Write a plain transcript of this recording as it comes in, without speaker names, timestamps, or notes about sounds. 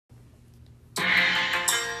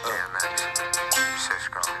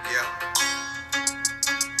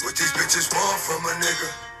bitches want from a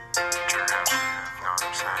nigga? You know what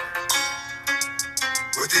I'm saying?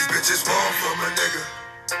 What these bitches want from a nigga?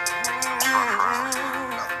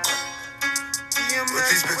 What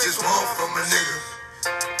these bitches want from a nigga?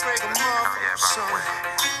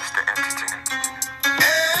 It's the entity.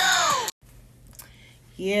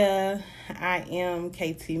 Yeah, I am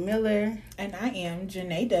KT Miller. And I am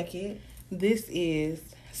Janae Duckett. This is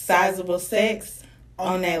Sizable Sex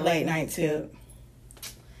on that late night tip.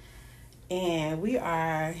 And we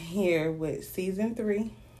are here with season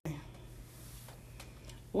 3.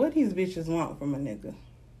 What these bitches want from a nigga?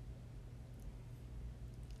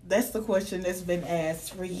 That's the question that's been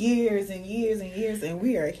asked for years and years and years, and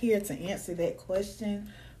we are here to answer that question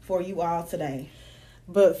for you all today.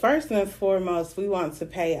 But first and foremost, we want to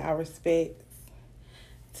pay our respects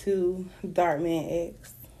to Darkman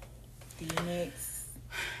X. DMX.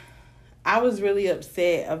 I was really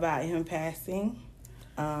upset about him passing.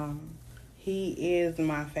 He is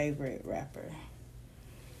my favorite rapper.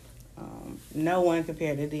 No one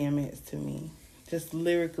compared to DMX to me. Just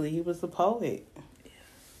lyrically, he was a poet.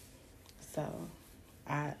 So,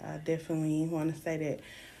 I definitely want to say that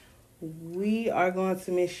we are going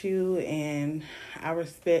to miss you, and I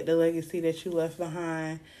respect the legacy that you left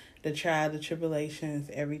behind, the trial, the tribulations,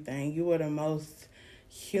 everything. You were the most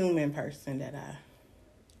human person that I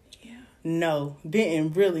know.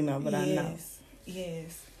 Didn't really know, but I know.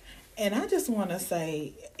 Yes. And I just want to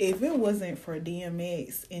say, if it wasn't for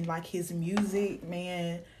DMX and like his music,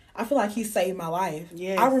 man, I feel like he saved my life.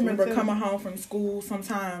 Yes, I remember coming home from school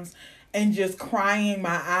sometimes and just crying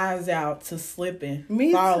my eyes out to Slipping,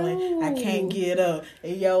 falling. Too. I can't get up,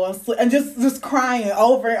 and and just crying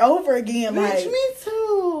over and over again. Bitch, like me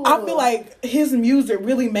too. I feel like his music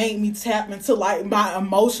really made me tap into like my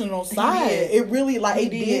emotional side. It really it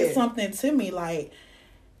did something to me. Like,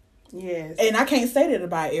 yes, and I can't say that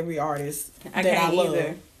about every artist that I love.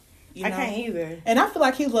 Either. You know? I can't either. And I feel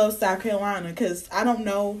like he loves South Carolina because I don't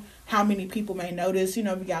know how many people may know this. You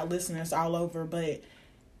know, we got listeners all over, but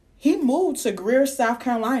he moved to Greer, South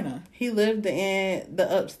Carolina. He lived in the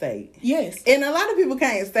upstate. Yes. And a lot of people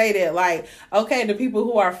can't say that. Like, okay, the people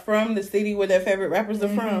who are from the city where their favorite rappers are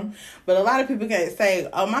from. But a lot of people can't say,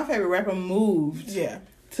 oh, my favorite rapper moved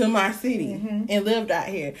to my city and lived out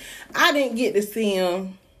here. I didn't get to see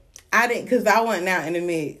him. Because I wasn't out in the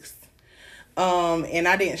mix. And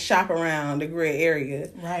I didn't shop around the Greer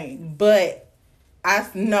area. Right. But I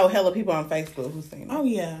know hella people on Facebook who seen him. Oh,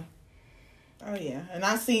 yeah. And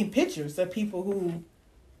I seen pictures of people who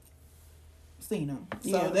seen him.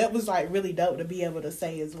 So that was like really dope to be able to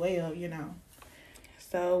say as well, you know.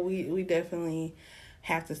 So we definitely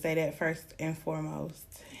have to say that first and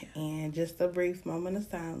foremost. And just a brief moment of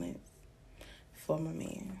silence for my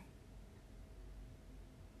man.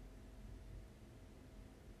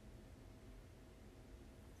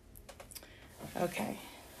 Okay.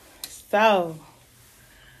 So,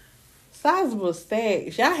 Sizable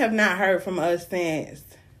Sex. Y'all have not heard from us since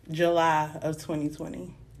July of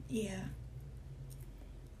 2020. Yeah.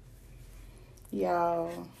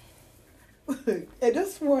 Y'all. At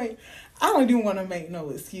this point, I don't even want to make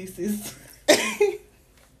no excuses. I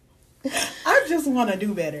just want to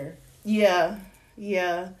do better. Yeah.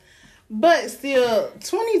 But still,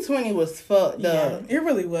 2020 was fucked up. It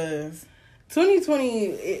really was.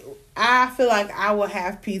 2020, I feel like I will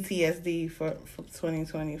have PTSD for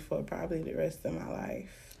 2020 for probably the rest of my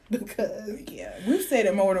life. Because... yeah, we've said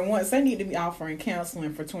it more than once. They need to be offering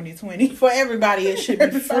counseling for 2020. For everybody, it should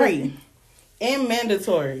be free and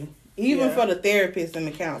mandatory. Even for the therapists and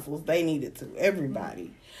the counselors, they need it to.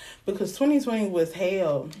 Everybody. Because 2020 was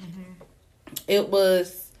hell. It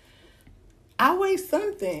was always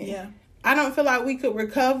something. Yeah. I don't feel like we could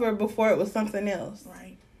recover before it was something else.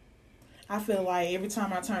 Right. I feel like every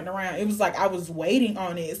time I turned around, it was like I was waiting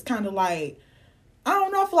on it. It's kind of like, I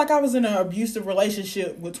don't know, I feel like I was in an abusive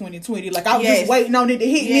relationship with 2020. Like I was just waiting on it to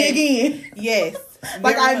hit me again. Yes.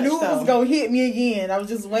 Like I knew it was going to hit me again. I was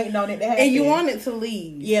just waiting on it to happen. And you wanted to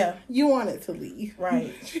leave. Yeah. You wanted to leave.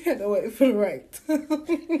 Right. You had to wait for the right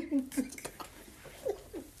time.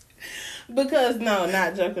 Because, no,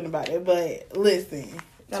 not joking about it, but listen.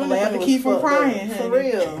 Gotta laugh to keep from crying, for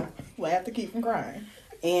real. Laugh to keep from crying.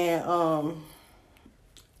 And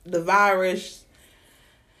the virus,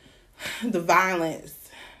 the violence,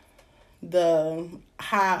 the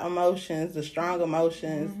high emotions, the strong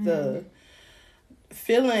emotions, the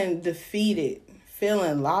feeling defeated,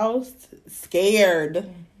 feeling lost, scared.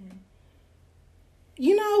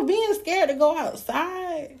 You know, being scared to go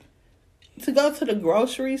outside, to go to the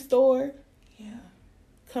grocery store. Yeah.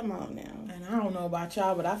 Come on now. And I don't know about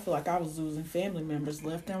y'all, but I feel like I was losing family members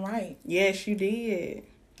left and right. Yes, you did.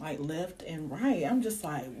 like left and right. I'm just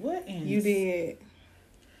like, what? You did.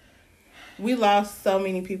 We lost so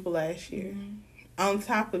many people last year. Mm-hmm. On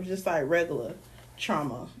top of just like regular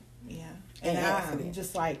trauma. Yeah. And I'm accident.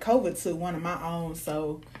 just like, COVID took one of my own.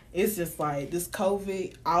 So it's just like this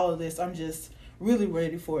COVID, all of this, I'm just really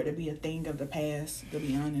ready for it to be a thing of the past, to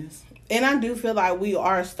be honest. And I do feel like we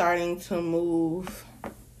are starting to move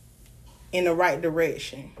in the right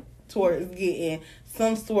direction towards getting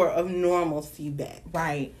some sort of normalcy back.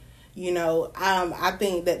 Right. You know, I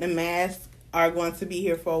think that the masks are going to be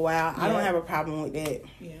here for a while. I don't Yeah. have a problem with that.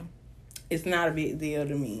 Yeah. It's not a big deal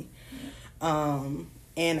to me.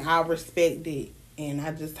 And I respect it. And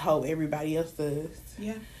I just hope everybody else does.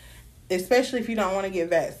 Yeah. Especially if you don't want to get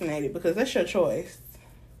vaccinated, because that's your choice.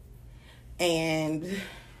 And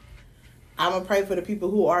I'm going to pray for the people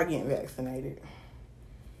who are getting vaccinated,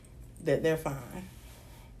 that they're fine.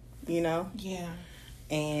 You know? Yeah.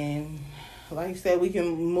 And like you said, we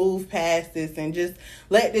can move past this and just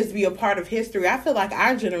let this be a part of history. I feel like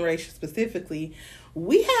our generation specifically,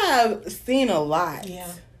 we have seen a lot.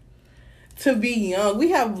 Yeah. To be young, we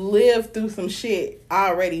have lived through some shit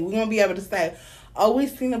already. We're going to be able to say, oh, we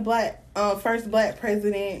seen the first black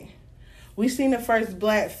president. We seen the first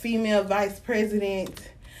black female vice president.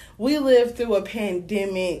 We lived through a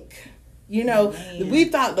pandemic. You know, Man. we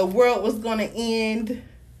thought the world was going to end.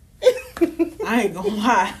 I ain't gonna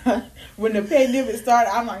lie. When the pandemic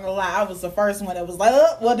started, I'm not gonna lie, I was the first one that was like,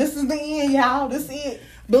 oh, well, this is the end, y'all. This is it.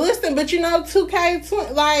 But listen, you know,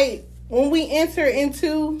 2K, like, when we enter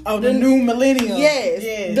into... the new millennium.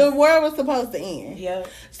 Yes. The world was supposed to end. Yeah.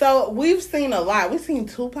 So, we've seen a lot. We've seen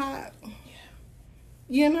Tupac. Yeah.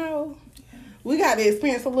 You know? Yeah. We got to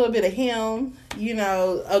experience a little bit of him. You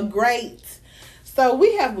know, a great... So,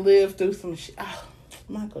 we have lived through some shit. Oh,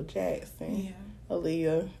 Michael Jackson. Yeah.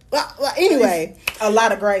 Aaliyah. Well, anyway. A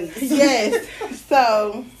lot of greats. Yes.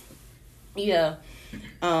 So, yeah.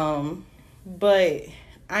 But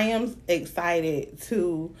I am excited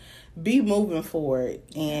to be moving forward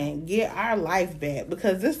and get our life back,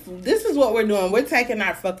 because this is what we're doing. We're taking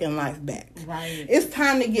our fucking life back. Right. It's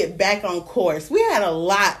time to get back on course. We had a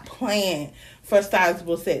lot planned for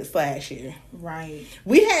Sizable Sex last year. Right.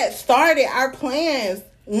 We had started our plans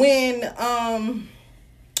when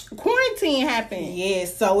quarantine happened. Yeah,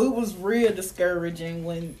 so it was real discouraging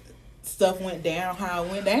when stuff went down how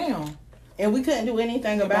it went down. And we couldn't do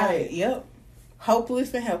anything about it. Yep.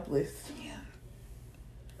 Hopeless and helpless. Yeah.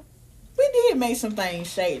 We did make some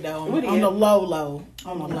things shake though. We did. On the low.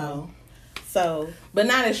 On the low. So, but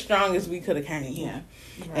not as strong as we could have came. Yeah.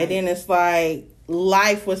 Right. And then it's like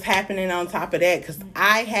life was happening on top of that, because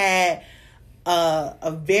I had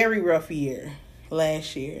a very rough year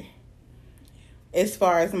last year as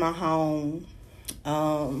far as my home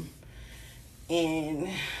and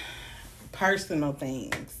personal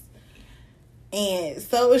things. And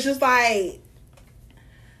so it's just like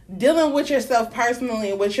dealing with yourself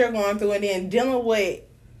personally and what you're going through, and then dealing with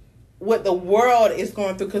what the world is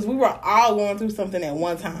going through, because we were all going through something at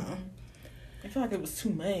one time. I feel like it was too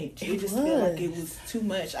much. It just was. felt like it was too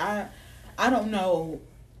much. I don't know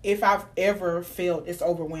if I've ever felt as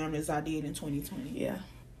overwhelmed as I did in 2020. Yeah.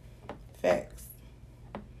 Facts.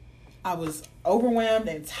 I was overwhelmed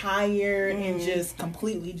and tired and just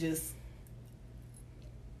completely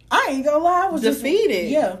I ain't gonna lie, I was defeated.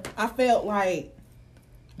 Yeah. I felt like,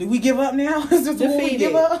 do we give up now? Is this when we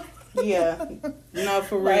give up? Yeah. No,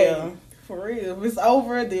 for real. For real. If it's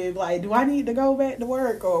over, then like, do I need to go back to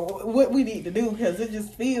work or what we need to do? Because it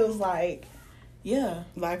just feels like, yeah.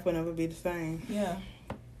 Life will never be the same. Yeah.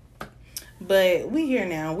 But we here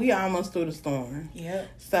now. We almost through the storm. Yeah.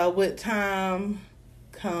 So with time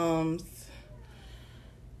comes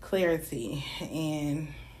clarity, and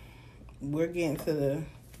we're getting to the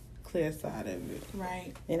clear side of it.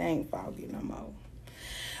 Right. It ain't foggy no more.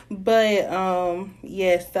 But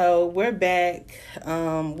yeah, so we're back.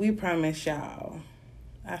 We promised y'all.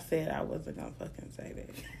 I said I wasn't gonna fucking say that.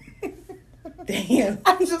 Damn.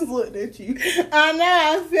 I just looked at you. I know,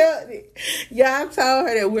 I felt it. Y'all told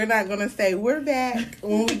her that we're not going to say we're back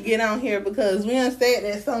when we get on here, because we done said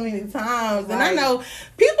that so many times. Right. And I know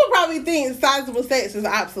people probably think Sizable Sex is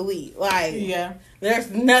obsolete. Like, Yeah.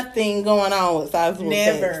 there's nothing going on with Sizable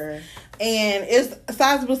Sex. Never. And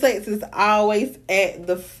Sizable Sex is always at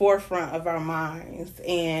the forefront of our minds.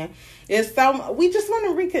 And it's we just want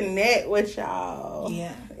to reconnect with y'all.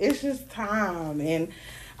 Yeah. It's just time. And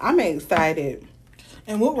I'm excited.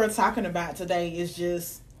 And what we're talking about today is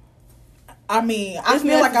just, I mean, I It's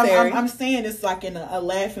feel necessary. like I'm saying this like in a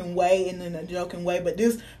laughing way and in a joking way, but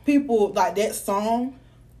this people, like that song,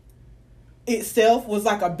 itself was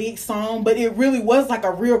like a big song, but it really was like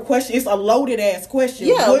a real question. It's a loaded ass question.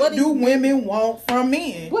 Yeah, what do women want from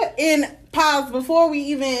men? What in pause before we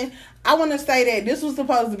even? I want to say that this was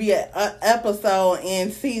supposed to be a episode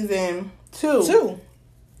in season 2.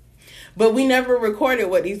 But we never recorded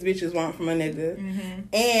what these bitches want from a nigga. Mm-hmm.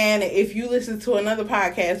 And if you listen to another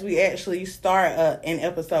podcast, we actually start an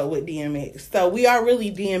episode with DMX. So we are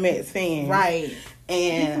really DMX fans. Right.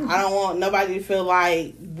 And I don't want nobody to feel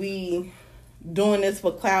like we doing this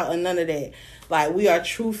for clout or none of that. Like, we are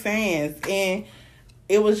true fans. And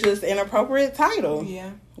it was just an appropriate title. Yeah.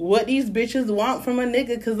 What these bitches want from a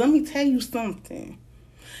nigga. Because let me tell you something.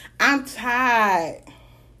 I'm tired,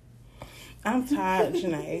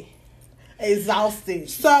 Janae. Exhausted.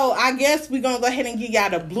 So I guess we're gonna go ahead and give y'all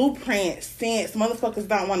the blueprint, since motherfuckers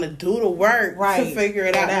don't want to do the work to figure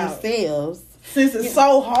it out themselves. Since it's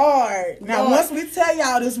so hard. Now, once we tell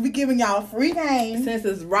y'all this, we giving y'all free game. Since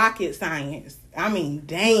it's rocket science. I mean,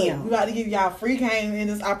 damn. We about to give y'all free game, and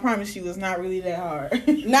this, I promise you, it's not really that hard.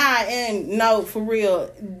 No, for real.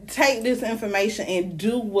 Take this information and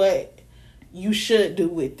do what you should do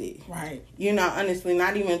with it. Right. You know, honestly,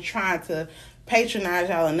 not even trying to patronize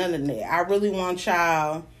y'all or none of that. I really want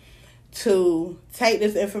y'all to take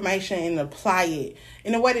this information and apply it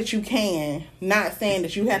in a way that you can. Not saying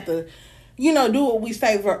that you have to, do what we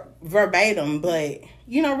say verbatim, but,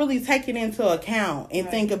 really take it into account and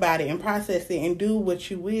think about it and process it and do what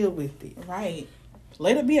you will with it. Right.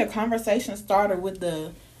 Let it be a conversation starter with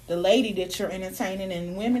the lady that you're entertaining,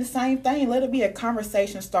 and women, same thing. Let it be a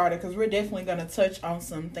conversation starter, because we're definitely going to touch on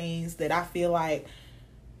some things that I feel like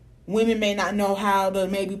women may not know how to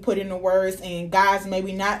maybe put into words, and guys may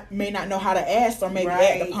not know how to ask or maybe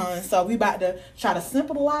act upon. So we about to try to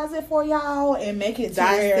simplify it for y'all and make it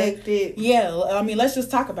dissect it. Yeah, I mean, let's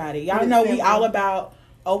just talk about it. Y'all know we all about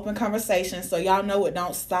open conversation, so y'all know it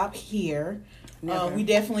don't stop here. We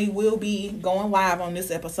definitely will be going live on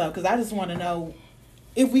this episode, because I just want to know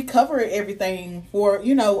if we cover everything for,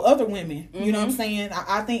 other women. Mm-hmm. You know what I'm saying?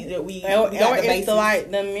 I think that we got the basis.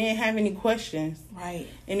 Like the men have any questions. Right.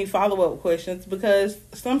 Any follow-up questions, because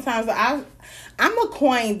sometimes I'm gonna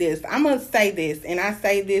coin this. I'm gonna say this, and I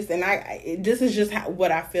say this, and this is just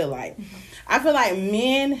what I feel like. Mm-hmm. I feel like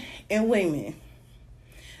men and women,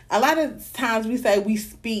 a lot of times we say we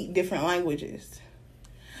speak different languages.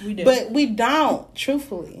 We do. But we don't,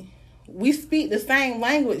 truthfully. We speak the same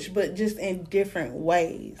language, but just in different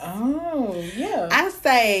ways. Oh, yeah. I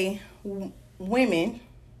say women.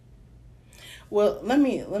 Well,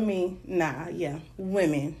 women.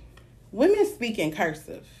 Women speak in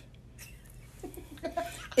cursive.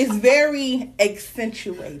 It's very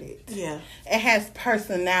accentuated. Yeah. It has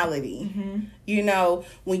personality. Mm-hmm.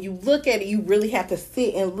 When you look at it, you really have to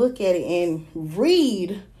sit and look at it and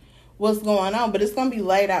read what's going on, but it's going to be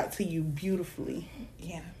laid out to you beautifully.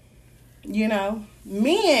 Yeah. Men,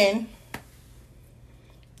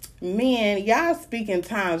 y'all speak in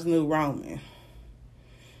Times New Roman.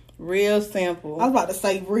 Real simple. I was about to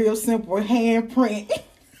say real simple handprint.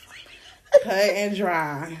 Cut and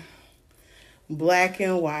dry. Black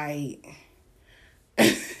and white.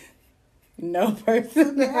 No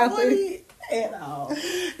personality at all.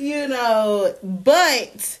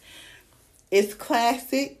 But it's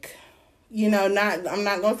classic. I'm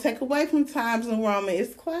not gonna take away from Times New Roman.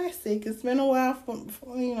 It's classic. It's been a while for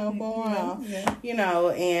a while. Yeah.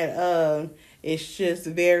 And it's just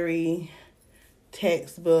very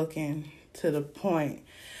textbook and to the point.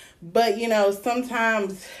 But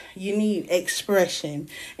sometimes you need expression,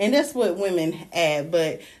 and that's what women add.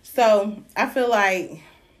 But so I feel like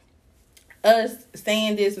us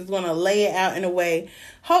saying this is gonna lay it out in a way,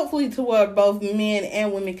 hopefully, to where both men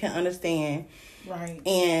and women can understand. Right.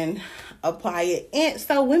 And apply it. And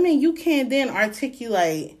so women, you can then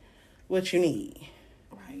articulate what you need.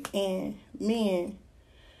 Right. And men,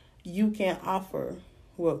 you can offer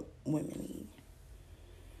what women need.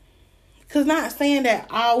 Because not saying that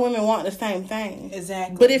all women want the same thing.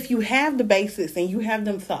 Exactly. But if you have the basics and you have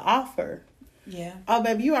them to offer. Yeah. Oh,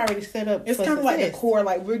 baby, you already set up. It's kind of like the core,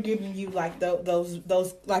 like we're giving you like those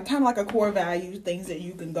like kind of like a core value, things that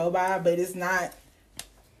you can go by, but it's not.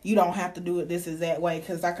 You don't have to do it this exact way,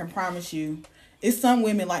 because I can promise you, it's some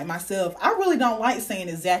women like myself. I really don't like saying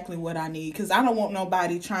exactly what I need, because I don't want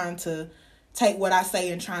nobody trying to take what I say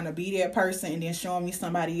and trying to be that person and then showing me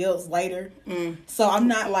somebody else later. So I'm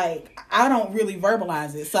not I don't really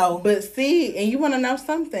verbalize it. So, but see, and you want to know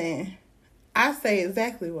something? I say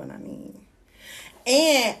exactly what I need,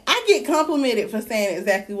 and I get complimented for saying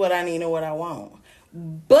exactly what I need and what I want.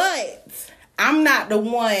 But I'm not the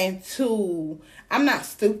one to. I'm not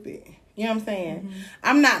stupid. You know what I'm saying? Mm-hmm.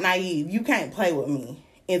 I'm not naive. You can't play with me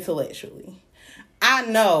intellectually. I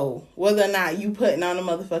know whether or not you putting on a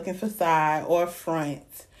motherfucking facade or front.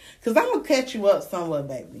 Because I'm going to catch you up somewhere,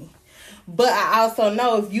 baby. But I also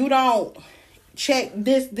know if you don't check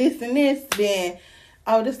this, and this, then,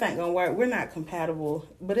 oh, this ain't going to work. We're not compatible.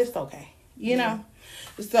 But it's okay. You know?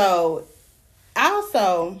 So,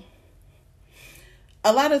 also,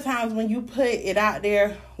 a lot of times when you put it out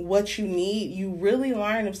there, what you need, you really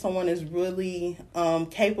learn if someone is really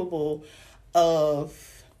capable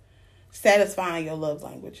of satisfying your love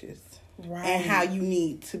languages. Right. And how you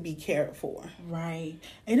need to be cared for. Right.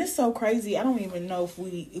 And it's so crazy. I don't even know if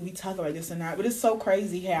we talk about this or not, but it's so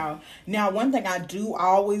crazy how, now one thing I do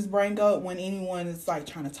always bring up when anyone is like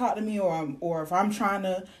trying to talk to me or if I'm trying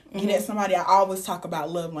to get at somebody, I always talk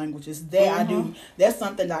about love languages. That I do. That's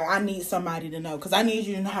something that I need somebody to know, because I need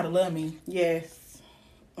you to know how to love me. Yes.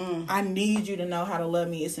 I need you to know how to love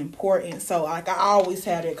me. It's important. So like I always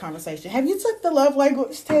have that conversation. Have you took the love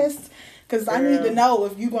language test? Because I need to know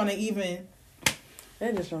if you're going to even...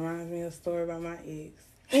 That just reminds me of a story about my ex.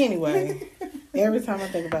 Anyway, every time I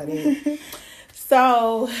think about it.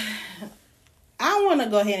 So, I want to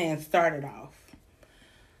go ahead and start it off.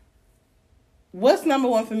 What's number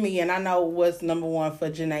one for me, and I know what's number one for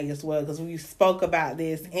Janae as well, because we spoke about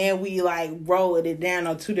this, and we, like, rolled it down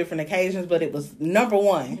on 2 different occasions, but it was number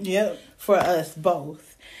one for us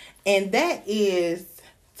both. And that is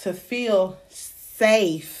to feel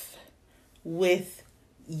safe with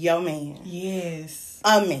your man. Yes.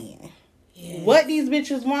 A man. Yes. What these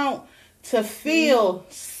bitches want? To feel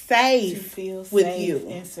safe with you.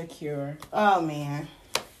 And secure. Oh, man.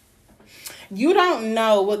 You don't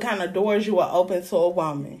know what kind of doors you will open to a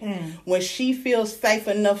woman when she feels safe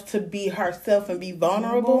enough to be herself and be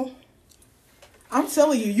vulnerable. I'm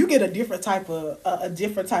telling you, you get a different type of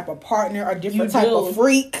partner, a different type of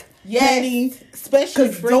freak. Yes, especially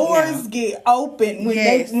because doors get open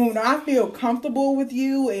when I feel comfortable with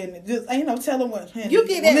you, and just telling what you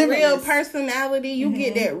get that real personality, you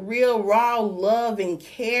get that real raw love and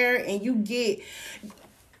care, and you get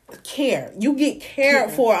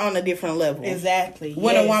cared for on a different level. Exactly.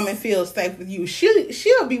 When a woman feels safe with you,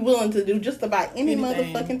 she'll be willing to do just about anything.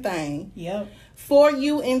 Motherfucking thing. Yep. For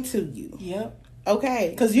you and to you. Yep. Okay.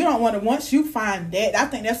 Because you don't want to. Once you find that, I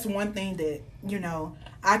think that's the one thing that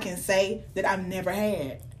I can say that I've never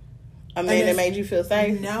had. A man that made you feel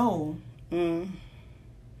safe? No.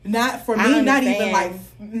 Not for me, not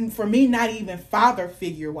even for me, not even father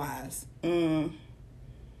figure wise.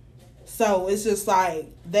 So it's just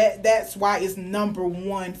like that's why it's number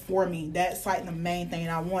one for me. That's like the main thing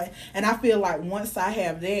I want. And I feel like once I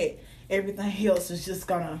have that, everything else is just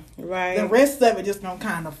gonna, the rest of it just gonna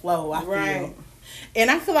kind of flow, I feel.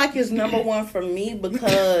 And I feel like it's number one for me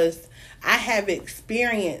because I have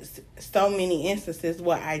experienced so many instances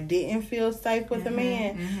where I didn't feel safe with a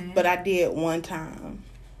man, but I did one time.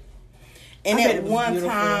 And that one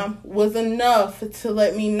time was enough to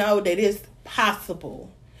let me know that it's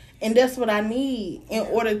possible. And that's what I need in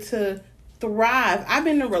order to thrive. I've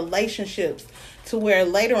been in relationships to where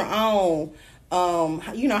later on,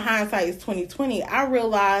 hindsight is 20/20. I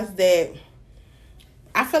realized that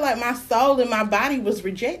I feel like my soul and my body was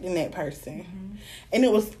rejecting that person. And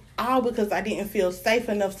it was all because I didn't feel safe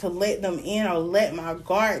enough to let them in or let my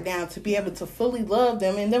guard down to be able to fully love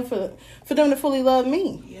them and then for them to fully love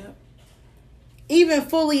me. Yep. Even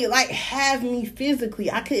fully, have me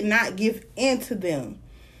physically. I could not give in to them.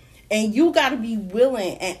 And you got to be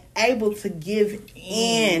willing and able to give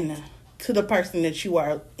in to the person that you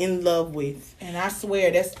are in love with. And I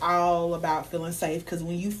swear that's all about feeling safe. Because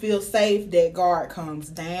when you feel safe, that guard comes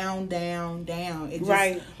down, down, down. It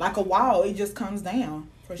just, like a wall, it just comes down.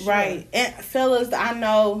 For sure. Right. And fellas, I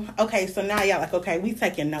know. Okay, so now y'all okay, we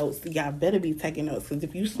taking notes. Y'all better be taking notes. Because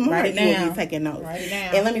if you smart, you will be taking notes. Write it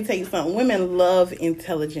down. And let me tell you something. Women love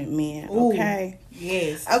intelligent men. Ooh, okay?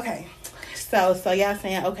 Yes. Okay. So y'all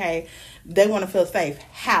saying, okay, they want to feel safe.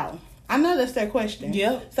 How? I know that's their question.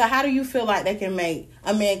 Yep. So how do you feel like a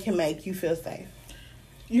man can make you feel safe?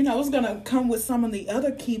 It's going to come with some of the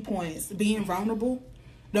other key points. Being vulnerable.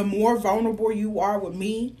 The more vulnerable you are with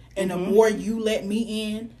me and the more you let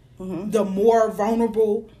me in, the more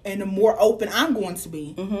vulnerable and the more open I'm going to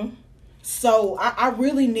be. So I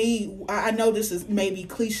really need, I know this is maybe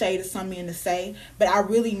cliche to some men to say, but I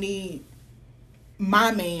really need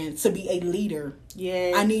my man to be a leader.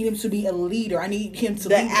 Yeah. I need him to be a leader. I need him to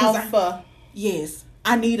be the alpha. Yes.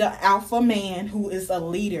 I need an alpha man who is a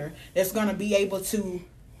leader that's going to be able to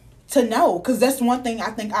know. Because that's one thing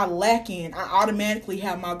I think I lack in. I automatically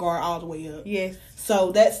have my guard all the way up. Yes.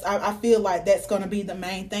 So I feel like that's going to be the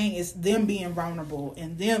main thing is them being vulnerable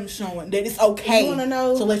and them showing that it's okay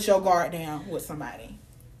to let your guard down with somebody.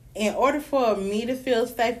 in order for me to feel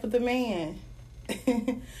safe with a man,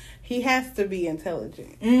 he has to be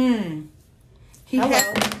intelligent.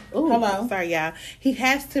 Hello. Sorry, y'all. He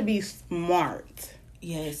has to be smart.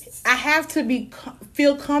 Yes. I have to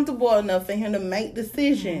feel comfortable enough for him to make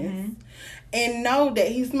decisions and know that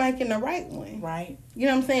he's making the right one. Right. You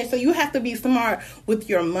know what I'm saying? So you have to be smart with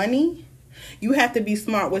your money. You have to be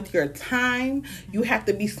smart with your time. You have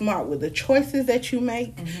to be smart with the choices that you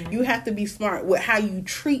make. You have to be smart with how you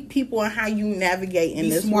treat people and how you navigate in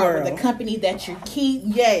this world. Be smart with the company that you keep.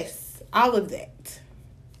 Yes, all of that.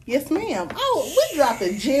 Yes, ma'am. Oh, we're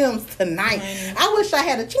dropping gems tonight. I wish I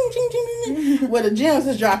had a ching, ching, ching, ching. Well, the gems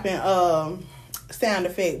is dropping sound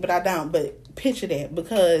effect, but I don't. But picture that,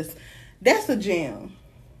 because that's a gem.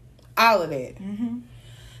 All of that.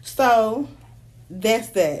 So, that's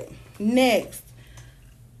that. Next,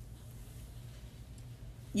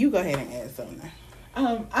 you go ahead and add something.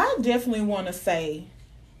 I definitely want to say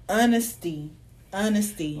honesty.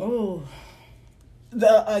 Oh.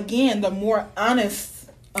 The more honest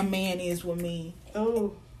a man is with me,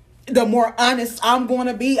 Oh. the more honest I'm going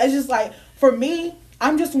to be. It's just like, for me,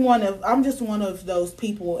 I'm just one of those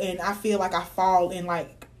people, and I feel like I fall in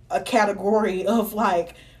like a category of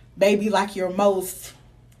like, baby, like your most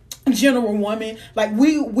general woman. Like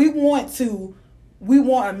we want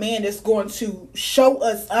a man that's going to show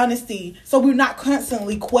us honesty, so we're not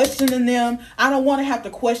constantly questioning them. I don't want to have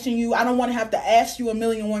to question you. I don't want to have to ask you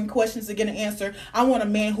 1,000,001 questions to get an answer. I want a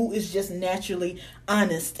man who is just naturally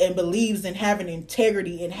honest and believes in having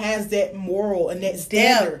integrity and has that moral and that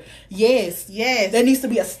standard. Yes. There needs to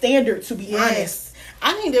be a standard to be honest.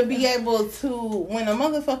 I need to be able to, when a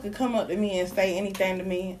motherfucker come up to me and say anything to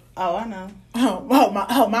me, oh, I know.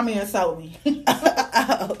 My man sold me.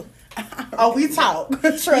 We talk.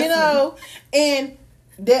 Trust you know, and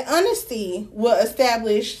that honesty will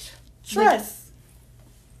establish trust.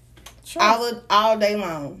 all day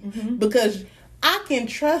long. Because I can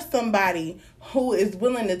trust somebody who is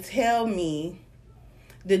willing to tell me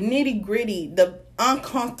the nitty gritty, the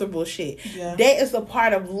uncomfortable shit. Yeah. That is a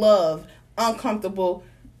part of love. Uncomfortable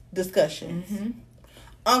discussions.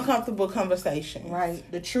 Uncomfortable conversation. Right.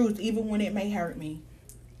 The truth, even when it may hurt me.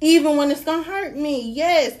 Even when it's gonna hurt me,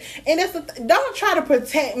 yes. And that's don't try to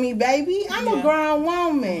protect me, baby. I'm a grown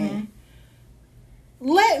woman.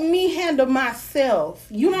 Let me handle myself.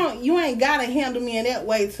 You ain't gotta handle me in that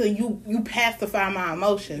way till you pacify my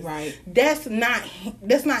emotions. Right. That's not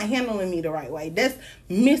handling me the right way. That's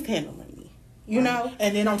mishandling me. You know?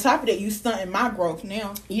 And then on top of that, you stunting my growth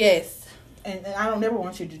now. Yes. And I don't ever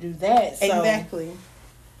want you to do that. So. Exactly.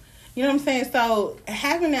 You know what I'm saying? So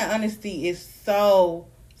having that honesty is so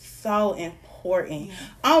important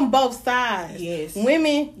on both sides. Yes.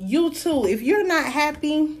 Women, you too. If you're not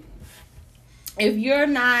happy, if you're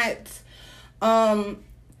not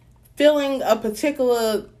feeling a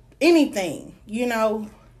particular anything,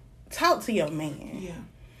 talk to your man. Yeah.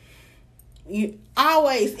 You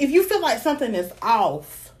always, if you feel like something is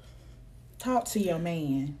off, talk to your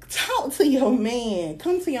man. Talk to your man.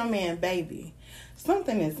 Come to your man, baby.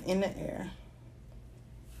 Something is in the air.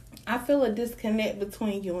 I feel a disconnect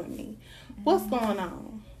between you and me. What's going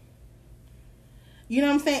on? You know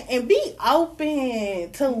what I'm saying? And be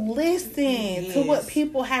open to listen to what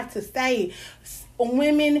people have to say.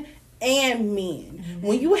 Women and men.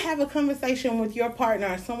 When you have a conversation with your partner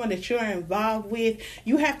or someone that you're involved with,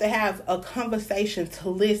 you have to have a conversation to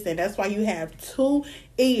listen. That's why you have 2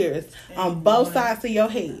 ears on both sides of your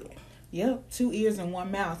head. Yep, 2 ears and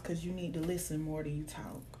 1 mouth, because you need to listen more than you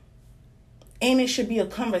talk. And it should be a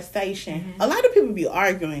conversation. A lot of people be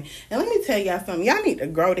arguing. And let me tell y'all something. Y'all need to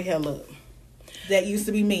grow the hell up. That used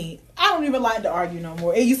to be me. I don't even like to argue no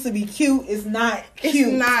more. It used to be cute. It's not cute.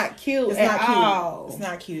 It's not cute at all. It's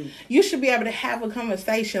not cute. You should be able to have a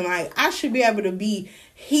conversation. Like, I should be able to be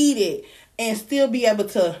heated and still be able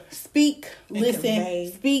to speak,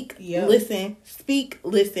 listen, speak, listen, speak,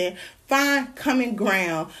 listen, find common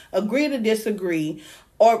ground, agree to disagree,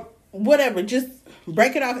 or whatever. Just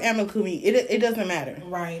break it off amicably. It doesn't matter.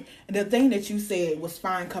 Right. And the thing that you said was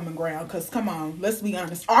find common ground. Because, come on, let's be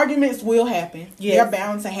honest. Arguments will happen. Yes. They're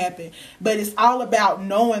bound to happen. But it's all about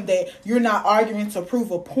knowing that you're not arguing to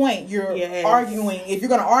prove a point. You're arguing. If you're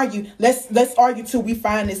going to argue, let's argue till we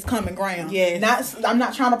find this common ground. Yes. I'm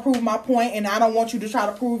not trying to prove my point, and I don't want you to try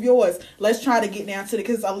to prove yours. Let's try to get down to it.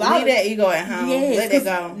 Because a lot Leave that ego at home. Yes, let it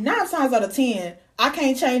go. 9 times out of 10, I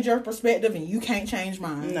can't change your perspective, and you can't change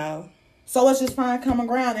mine. No. So let's just find common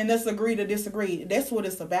ground and let's agree to disagree. That's what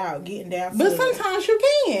it's about, getting down to But sometimes you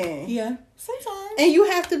can. Yeah, sometimes. And you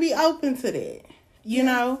have to be open to that, you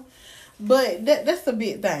know? But that's a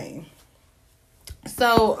big thing.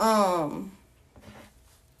 So,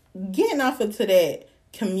 getting off into that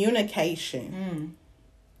communication.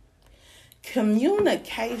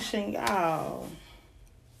 Communication, y'all.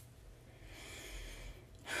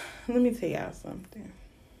 Let me tell y'all something.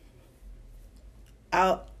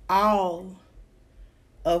 All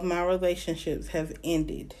of my relationships have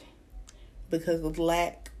ended because of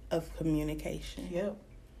lack of communication. Yep.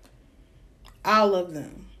 All of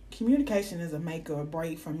them. Communication is a make or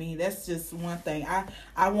break for me. That's just one thing. I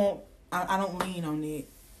don't lean on it.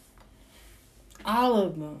 All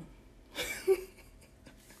of them.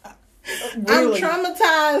 Really? I'm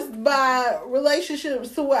traumatized by relationships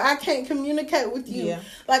to where I can't communicate with you. Yeah.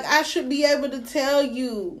 Like, I should be able to tell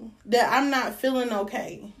you that I'm not feeling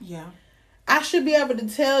okay. Yeah. I should be able to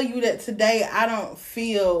tell you that today I don't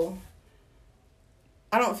feel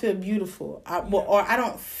beautiful. Or I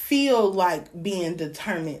don't feel like being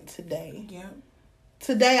determined today. Yeah.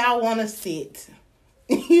 Today I want to sit.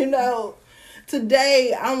 You know,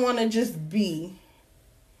 today I want to just be.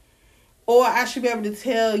 Or I should be able to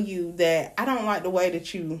tell you that I don't like the way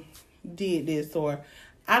that you did this, or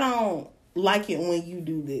I don't like it when you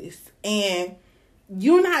do this. And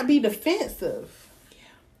you not be defensive. Yeah.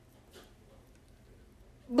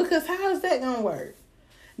 Because how is that going to work?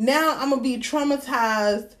 Now I'm going to be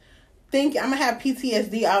traumatized thinking, I'm going to have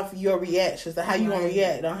PTSD off your reactions of how you going to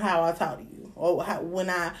react on how I talk to you, or when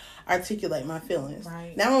I articulate my feelings.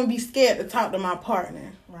 Right. Now I'm going to be scared to talk to my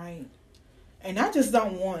partner. Right. And I just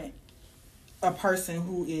don't want a person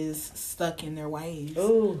who is stuck in their ways.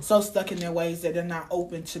 Ooh. So stuck in their ways that they're not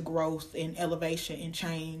open to growth and elevation and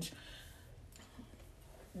change.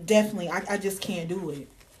 Definitely, I just can't do it.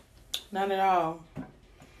 Not at all.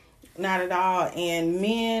 Not at all. And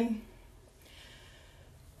men,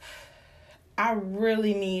 I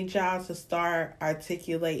really need y'all to start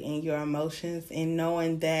articulating your emotions and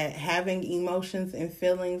knowing that having emotions and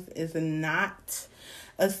feelings is not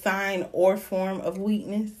a sign or form of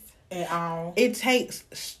weakness. At all. It takes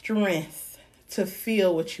strength to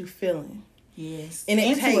feel what you're feeling. Yes. And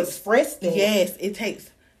it takes to express that. Yes, it takes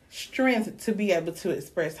strength to be able to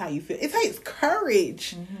express how you feel. It takes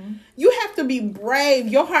courage. Mm-hmm. You have to be brave.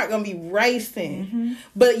 Your heart gonna be racing. Mm-hmm.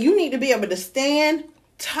 But you need to be able to stand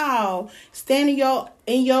tall, stand in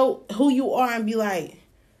your who you are, and be like,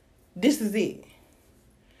 this is it.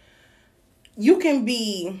 You can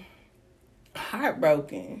be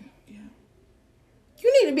heartbroken.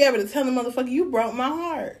 You need to be able to tell the motherfucker, you broke my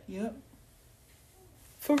heart. Yep.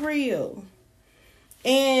 For real.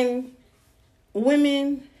 And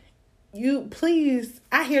women, you please,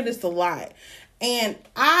 I hear this a lot. And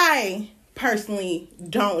I personally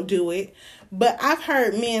don't do it. But I've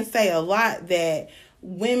heard men say a lot that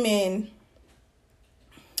women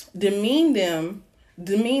demean them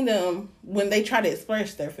when they try to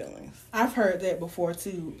express their feelings. I've heard that before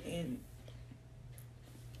too. And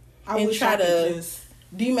I and wish try I could to just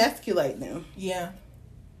demasculate them. Yeah.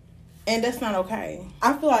 And that's not okay.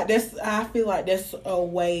 I feel like that's a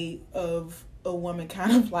way of a woman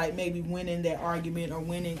kind of like maybe winning that argument or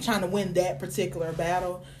trying to win that particular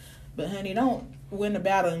battle. But honey, don't win the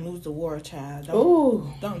battle and lose the war, child.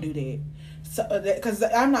 Don't do that. So, because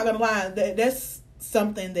I'm not gonna lie, that's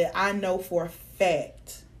something that I know for a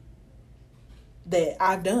fact that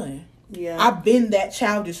I've done. Yeah, I've been that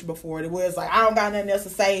childish before, where it's like I don't got nothing else to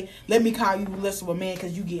say. Let me call you less of a man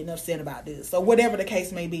because you getting upset about this, or whatever the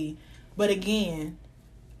case may be. But again,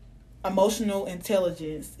 emotional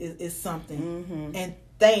intelligence is something, and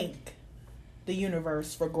thank the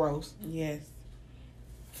universe for growth. Yes,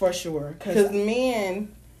 for sure. Because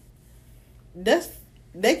men,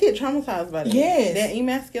 they get traumatized by that. Yes. That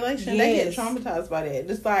emasculation, yes. They get traumatized by that.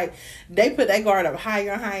 Just like they put their guard up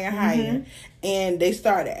higher and higher and higher, and they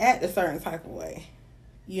start to act a certain type of way.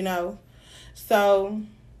 You know? So,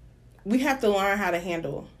 we have to learn how to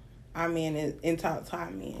handle our men and talk to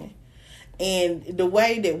our men. And the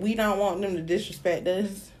way that we don't want them to disrespect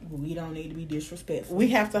us, we don't need to be disrespectful. We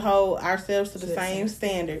have to hold ourselves to the same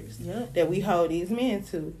standards that we hold these men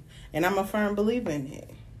to. And I'm a firm believer in it.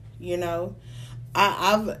 You know?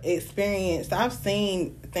 I've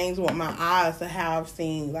seen things with my eyes of how I've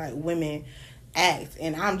seen like women act,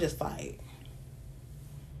 and I'm just like,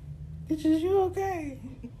 bitches, you okay?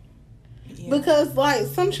 Yeah. Because like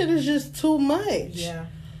some shit is just too much. Yeah.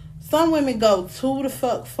 Some women go too the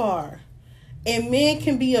fuck far, and men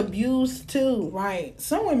can be abused too. Right.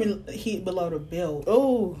 Some women hit below the belt.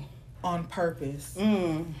 Ooh. On purpose.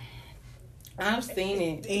 I've seen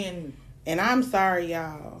it, and I'm sorry,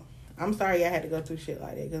 y'all. I'm sorry I had to go through shit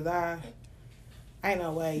like that, because I ain't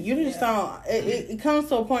no way. You just don't, it comes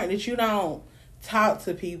to a point that you don't talk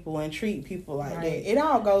to people and treat people like Right. that. It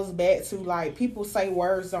all goes back to, like, people say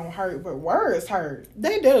words don't hurt, but words hurt.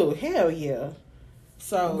 They do. Hell yeah.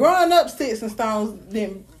 So Growing up, sticks and stones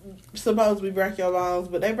didn't supposedly break your bones,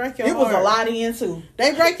 but they break your it heart. was a lot in too.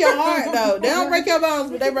 They break your heart, though. They don't break your bones,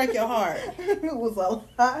 but they break your heart. It was a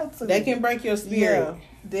lot too. They can break your spirit. Yeah,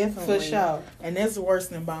 definitely. For sure. And that's worse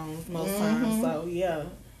than bones most times. So yeah,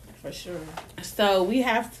 for sure. So we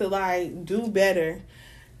have to, like, do better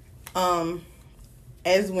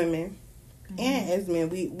as women and as men.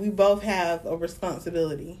 We both have a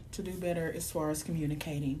responsibility. To do better as far as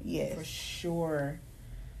communicating. Yes. For sure.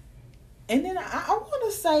 And then I want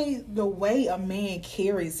to say the way a man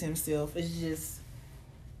carries himself is just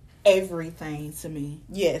everything to me.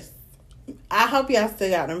 Yes. I hope y'all still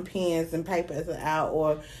got them pens and papers out,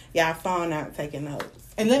 or y'all phone out taking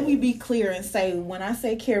notes. And let me be clear and say, when I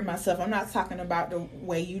say carry myself, I'm not talking about the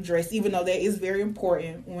way you dress, even though that is very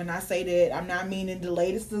important. When I say that, I'm not meaning the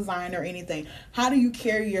latest design or anything. How do you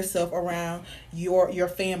carry yourself around your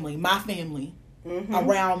family, my family,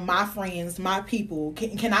 around my friends, my people?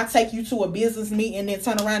 Can I take you to a business meeting and then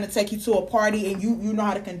turn around and take you to a party and you know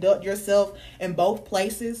how to conduct yourself in both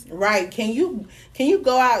places? Right. Can you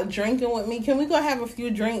go out drinking with me? Can we go have a few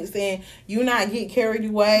drinks and you not get carried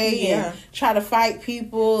away and try to fight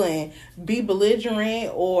people and be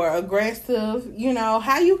belligerent or aggressive? You know,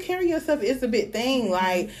 how you carry yourself is a big thing.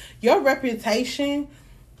 Like, your reputation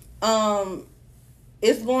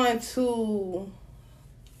is going to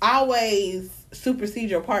always supersede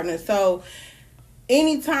your partner. So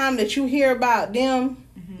anytime that you hear about them,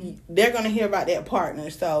 they're going to hear about that partner.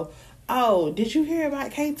 So, oh, did you hear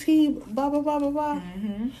about KT, blah, blah, blah, blah, blah?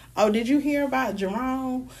 Oh, did you hear about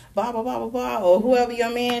Jerome, blah, blah, blah, blah, blah? Or whoever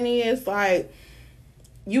your man is. Like,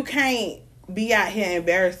 you can't be out here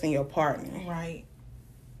embarrassing your partner. Right.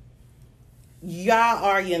 Y'all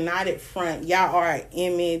are a united front. Y'all are an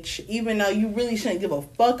image. Even though you really shouldn't give a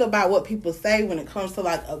fuck about what people say when it comes to,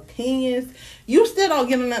 like, opinions, you still don't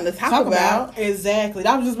get nothing to talk about. Exactly.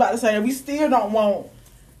 I was just about to say that we still don't want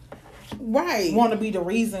to be the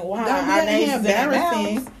reason why our names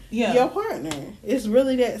embarrassing your your partner. It's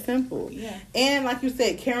really that simple. Yeah. And like you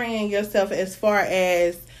said, carrying yourself as far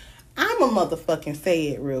as, I'm a motherfucking say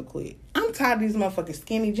it real quick. I'm tired of these motherfucking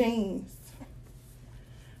skinny jeans.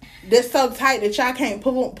 They're so tight that y'all can't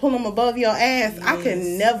pull them above your ass. Yes. I could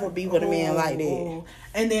never be with a man like that.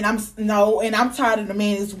 And then I'm tired of the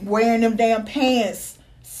man is wearing them damn pants,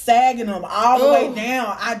 sagging them all the way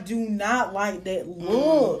down. I do not like that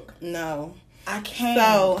look. No. I can't.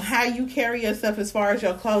 So how you carry yourself as far as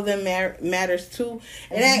your clothing matters too.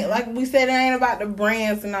 It ain't, like we said, it ain't about the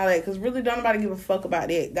brands and all that, because really don't nobody give a fuck about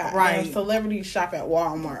that. Goddamn celebrities shop at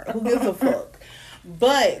Walmart. Who gives a fuck?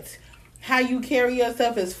 But how you carry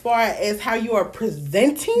yourself as far as how you are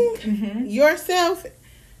presenting yourself,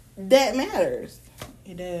 that matters.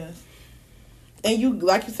 It does. And you,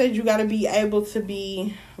 like you said, you got to be able to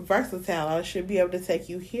be versatile. I should be able to take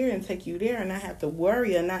you here and take you there and not have to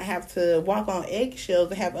worry and not have to walk on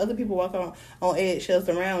eggshells and have other people walk on eggshells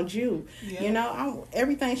around you. Yep. You know,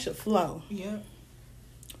 everything should flow. Yeah.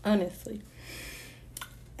 Honestly.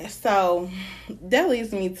 So, that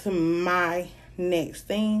leads me to my next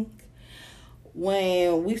thing.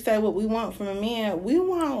 When we say what we want from a man, we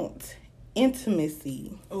want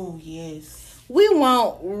intimacy. Oh, yes. We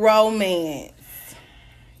want romance.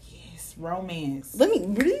 Yes, romance. Let me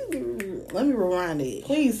rewind it.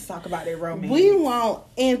 Please talk about that romance. We want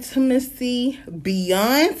intimacy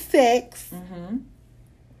beyond sex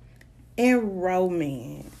and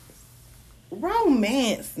romance.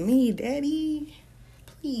 Romance me, daddy.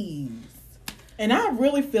 Please. And I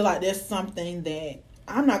really feel like that's something that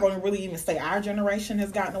I'm not going to really even say our generation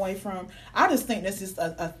has gotten away from. I just think that's just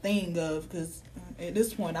a thing of, because at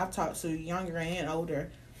this point I've talked to younger and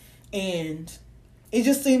older, and it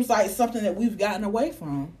just seems like something that we've gotten away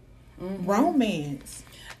from. Romance.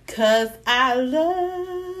 'Cause I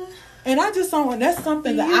love. And I just don't, that's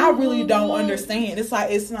something that I really don't understand. It's like,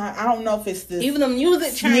 it's not, I don't know if it's this. Even the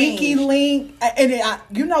music sneaky link. And then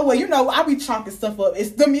I be chalking stuff up. It's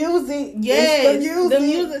the music. Yes. It's the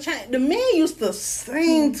music change. The men used to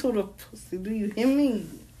sing to the pussy. Do you hear me?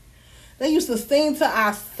 They used to sing to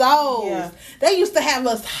our souls. Yeah. They used to have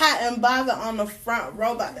us hot and bothered on the front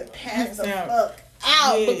row about to pass the fuck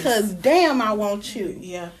out because damn, I want you.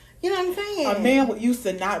 Yeah. You know what I'm saying? A man used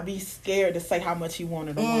to not be scared to say how much he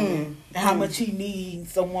wanted a woman. And how much he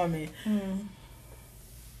needs a woman.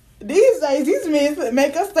 These days, these men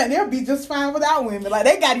make us think they'll be just fine without women. Like,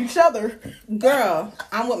 they got each other. Girl,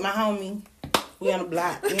 I'm with my homie. We on the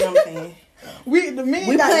block. You know what I'm saying? We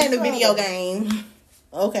playing the video game.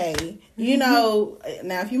 Okay. You know,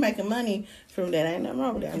 now if you making money from that, ain't nothing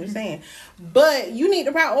wrong with that. I'm just saying. But you need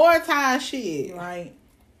to prioritize shit. Right.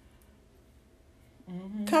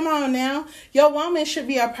 Come on now. Your woman should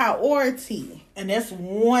be a priority. And that's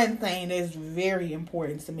one thing that's very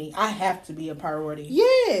important to me. I have to be a priority.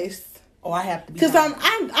 Yes. Oh, I have to be. Because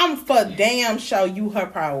I'm for damn sure you her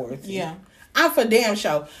priority. Yeah. I'm for damn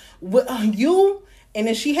sure. You, and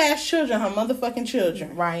if she has children, her motherfucking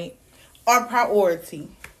children. Right. Are priority.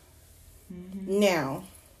 Now.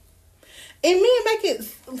 And men make it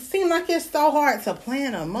seem like it's so hard to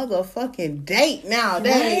plan a motherfucking date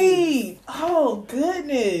nowadays. Right. Oh,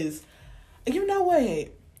 goodness. You know what?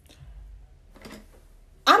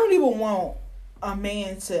 I don't even want a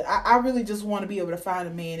man to... I really just want to be able to find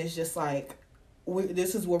a man that's just like,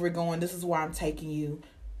 this is where we're going. This is where I'm taking you.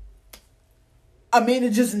 A man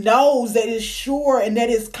that just knows, that is sure and that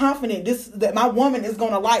is confident that my woman is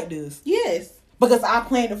going to like this. Yes. Because I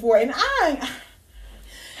planned it for it.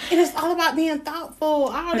 And it's all about being thoughtful.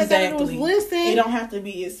 All they gotta do is listen. It don't have to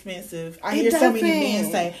be expensive. I hear so many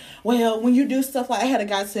men say, well, when you do stuff like... I had a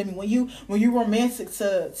guy tell me, when you romantic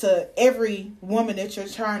to every woman that you're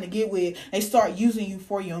trying to get with, they start using you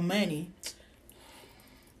for your money.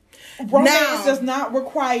 Romance does not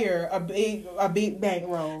require a big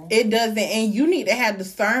bankroll. It doesn't, and you need to have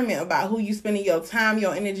discernment about who you spending your time,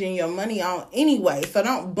 your energy, and your money on anyway. So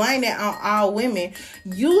don't blame that on all women.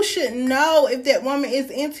 You should know if that woman is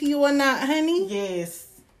into you or not, honey. Yes.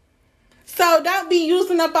 So don't be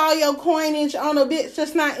using up all your coinage on a bitch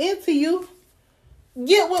that's not into you.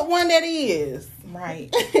 Get with one that is. Right.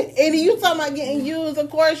 And you talking about getting used, of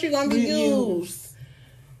course you're gonna be used.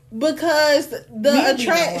 Because the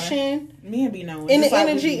attraction men be knowing, and the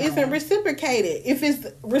energy isn't reciprocated. If it's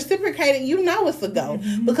reciprocated, you know it's a go.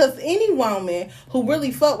 Because any woman who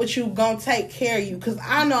really fuck with you gonna take care of you. Because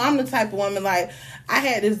I know I'm the type of woman, like, I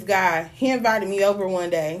had this guy, he invited me over one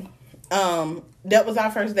day. That was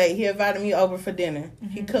our first date. He invited me over for dinner.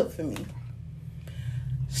 He cooked for me.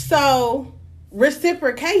 So,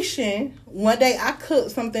 reciprocation, one day I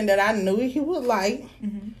cooked something that I knew he would like.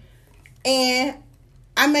 And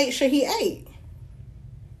I made sure he ate.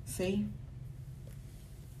 See?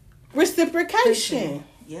 Reciprocation.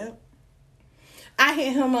 Yep. I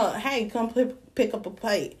hit him up. Hey, come pick up a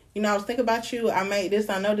plate. You know, I was thinking about you. I made this.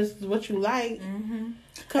 I know this is what you like.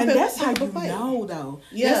 And that's how you know, though.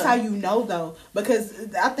 Yeah. That's how you know, though.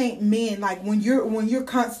 Because I think men, like, when you're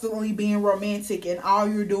constantly being romantic and all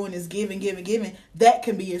you're doing is giving, that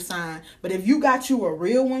can be a sign. But if you got you a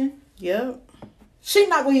real one, yep, she's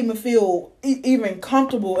not going to even feel even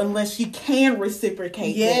comfortable unless she can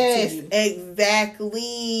reciprocate. Yes, that to you.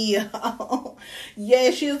 Exactly.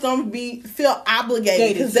 Yeah, she's going to feel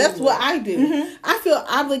obligated. Because that's what I do. I feel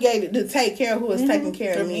obligated to take care of who is taking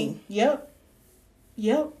care of me. Yep.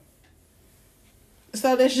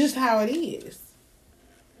 So that's just how it is.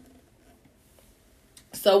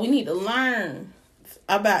 So we need to learn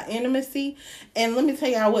about intimacy. And let me tell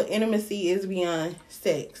y'all what intimacy is beyond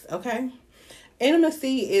sex, okay?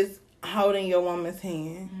 Intimacy is holding your woman's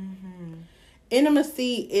hand.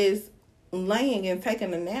 Intimacy is laying and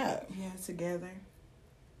taking a nap. Yeah, together.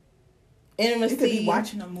 Intimacy. It could be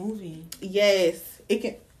watching a movie. Yes, it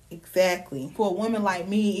can. Exactly. For a woman like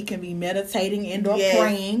me, it can be meditating and or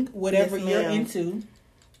praying, whatever you're into.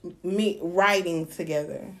 Me writing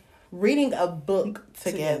together, reading a book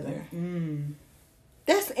together.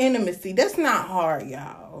 That's intimacy. That's not hard,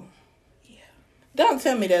 y'all. Yeah. Don't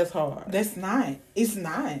tell me that's hard. That's not. It's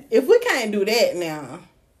not. If we can't do that now,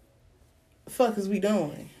 the fuck is we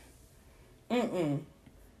doing?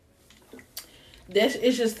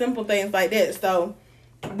 It's just simple things like that. So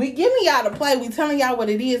we giving y'all the play. We telling y'all what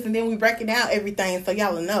it is, and then we breaking down everything so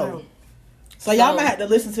y'all will know. So y'all might have to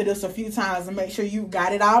listen to this a few times and make sure you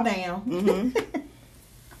got it all down.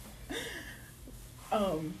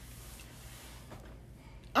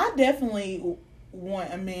 I definitely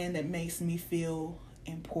want a man that makes me feel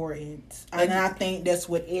important. And I think that's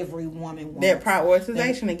what every woman wants. That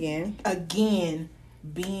prioritization again. Again,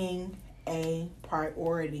 being a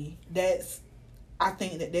priority. I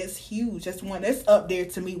think that's huge. That's up there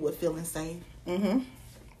to me with feeling safe. I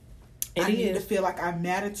need to feel like I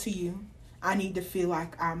matter to you. I need to feel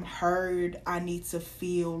like I'm heard. I need to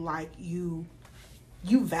feel like you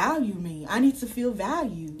value me. I need to feel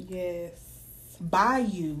valued. Yes. By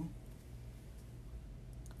you.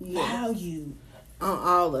 Yes. Valued. On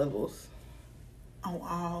all levels. On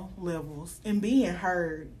all levels. And being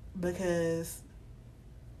heard, because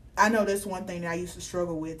I know that's one thing that I used to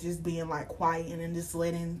struggle with, just being like quiet and just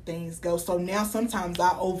letting things go. So now sometimes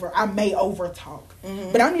I may over talk.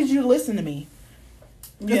 But I need you to listen to me.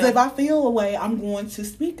 Because if I feel a way, I'm going to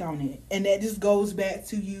speak on it. And that just goes back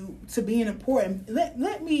to you, to being important.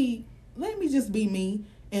 Let me just be me,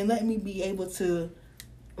 and let me be able to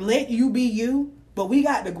let you be you. But we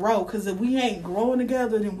got to grow, because if we ain't growing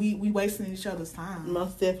together, then we wasting each other's time.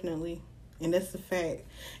 Most definitely. And that's the fact.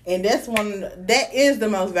 And that is the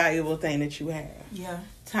most valuable thing that you have. Yeah.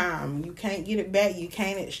 Time. You can't get it back. You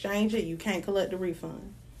can't exchange it. You can't collect the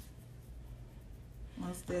refund.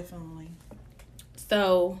 Most definitely.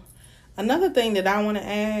 So, another thing that I want to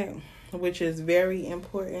add, which is very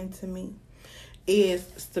important to me, is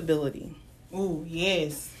stability. Ooh,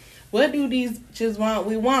 yes. What do these just want?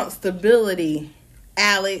 We want stability,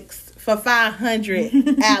 Alex. For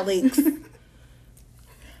 500, Alex.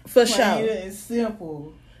 For sure. It's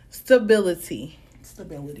simple. Stability.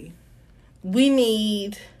 Stability. We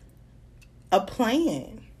need a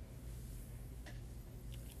plan.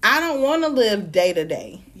 I don't want to live day to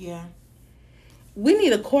day. Yeah. We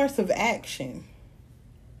need a course of action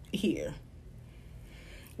here.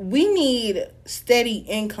 We need steady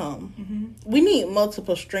income. Mm-hmm. We need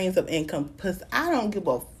multiple streams of income, because I don't give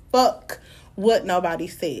a fuck what nobody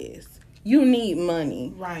says. You need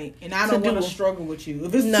money. Right. And I don't want to struggle with you.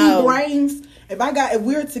 If it's No. two brains, if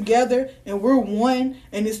we're together and we're one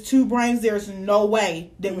and it's two brains, there's no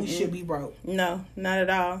way that we should be broke. No, not at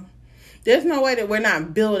all. There's no way that we're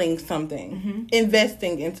not building something,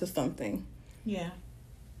 investing into something. Yeah.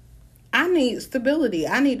 I need stability.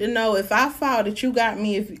 I need to know if I fall that you got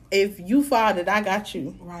me, if you fall that I got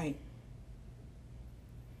you. Right.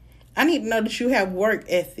 I need to know that you have work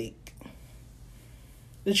ethic.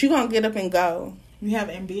 That you're going to get up and go. You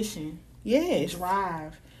have ambition. Yes.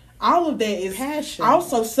 Drive. All of that is Passion.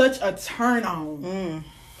 also such a turn on.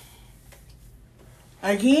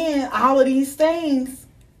 Again, all of these things,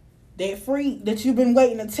 that freak that you've been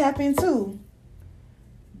waiting to tap into.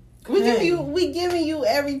 We giving you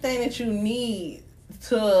everything that you need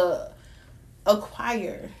to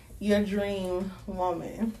acquire your dream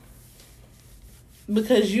woman.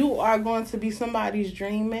 Because you are going to be somebody's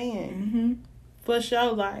dream man. Mm-hmm. For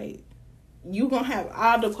sure, like, you gonna have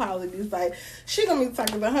all the qualities. Like, she gonna be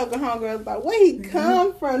talking to her homegirls about where he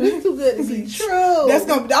come from. This too good to be true. I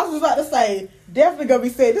was about to say, definitely gonna be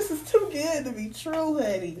saying, this is too good to be true,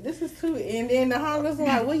 honey. This is too. And then the homegirls are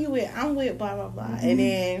like, where you with? I'm with blah blah blah. And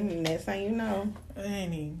then next thing you know,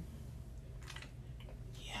 Honey.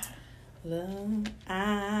 yeah, love,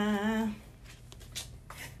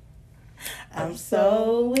 I'm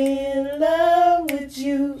so in love with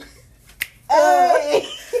you. Hey.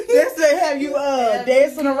 That's to have you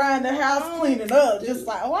dancing around the house cleaning up. Just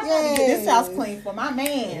like, oh, I gotta get this house clean for my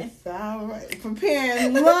man. It's all right.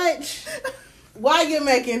 Preparing lunch while you're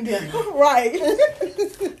making dinner. Right.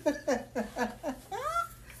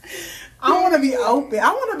 I want to be open.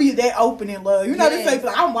 I want to be that open in love. You know, they say,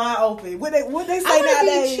 I'm wide open. What they say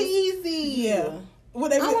nowadays? Be cheesy. Yeah. I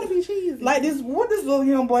want to be cheesy. Like this, what this little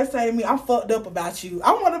young boy say to me? I'm fucked up about you.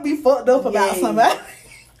 I want to be fucked up about somebody.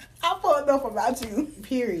 I'm fucked up about you.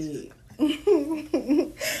 Period.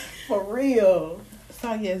 For real.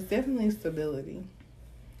 So yes, definitely stability.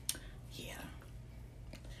 Yeah.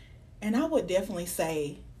 And I would definitely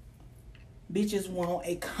say, bitches want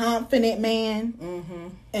a confident man. Mm-hmm.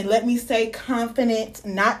 And let me say confident,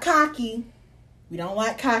 not cocky. We don't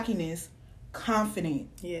like cockiness. Confident.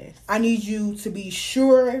 Yes. I need you to be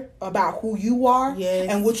sure about who you are. Yes.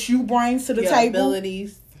 And what you bring to the your table.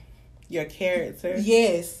 Abilities, your character.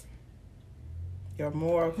 Yes. Your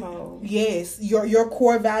moral code. Yes. Your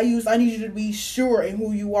core values. I need you to be sure in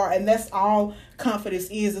who you are. And that's all confidence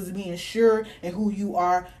is being sure in who you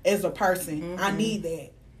are as a person. Mm-hmm. I need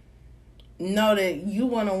that. Know that you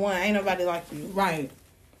 1-on-1. Ain't nobody like you. Right.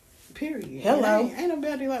 Period. Hello. Ain't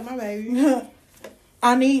nobody like my baby.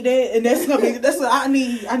 I need that, and that's what I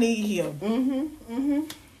need. I need him. Mm-hmm.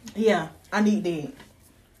 Yeah, I need that.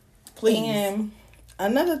 Please. And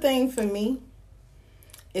another thing for me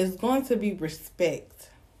is going to be respect.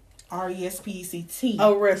 RESPECT.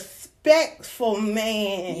 A respectful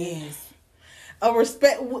man. Yes. A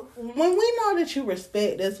respect. When we know that you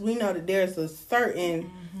respect us, we know that there's a certain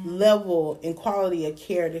level and quality of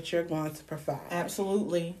care that you're going to provide.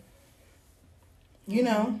 Absolutely. You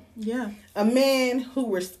know? Yeah. A man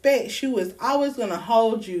who respects you is always going to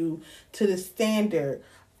hold you to the standard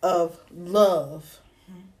of love.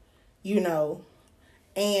 You know?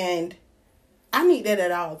 And I need that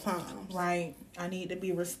at all times. Right. I need to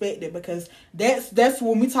be respected, because that's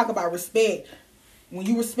when we talk about respect. When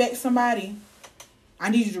you respect somebody, I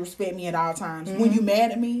need you to respect me at all times. Mm-hmm. When you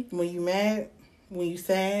mad at me. When you mad. When you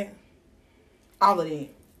sad. All of that.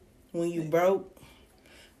 When you broke.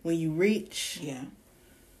 When you rich. Yeah.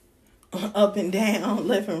 up and down,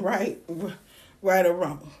 left and right, right or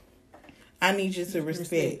wrong. I need you to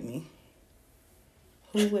respect me.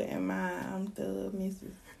 Who am I? I'm the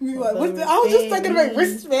Mrs. You like, what I was just thinking about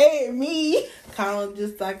respect me. Call him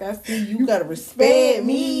just like I see you. Gotta respect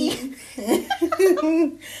me.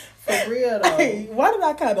 For real though. Hey, why did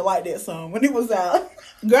I kind of like that song when it was out?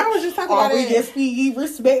 Girl, I was just talking about it. R-E-S-P-E,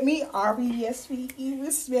 respect me. R-E-S-P-E,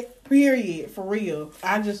 respect. Period. For real.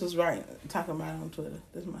 I just was talking about it on Twitter.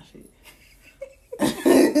 That's my shit.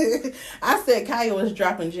 I said Kaya was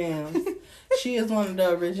dropping gems. She is one of the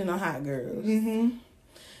original hot girls. Mm-hmm.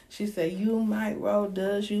 She said, you might roll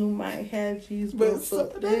dust, you might have cheese, but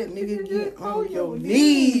fuck that nigga, get on your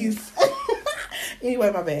knees.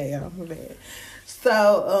 Anyway, my bad, y'all. My bad.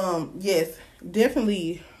 So, yes,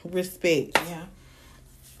 definitely respect. Yeah.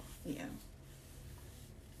 Yeah.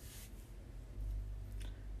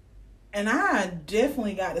 And I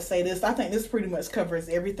definitely got to say this. I think this pretty much covers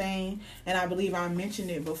everything. And I believe I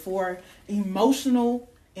mentioned it before. Emotional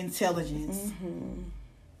intelligence. Mm-hmm.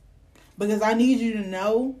 Because I need you to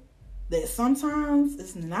know that sometimes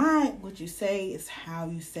it's not what you say, it's how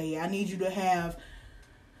you say it. I need you to have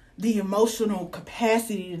the emotional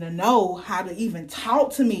capacity to know how to even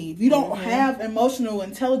talk to me. If you don't have emotional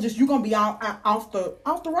intelligence, you're gonna be off the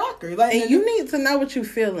rocker. Like, and you need to know what you're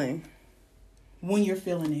feeling when you're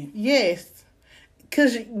feeling it. Yes,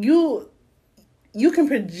 because you can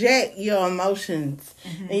project your emotions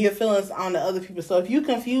and your feelings on the other people. So if you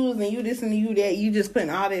confused and you this and you that, you just putting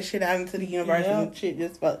all that shit out into the universe and shit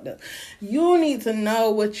just fucked up. You need to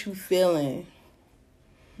know what you feeling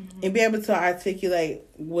and be able to articulate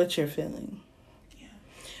what you're feeling. Yeah.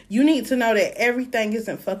 You need to know that everything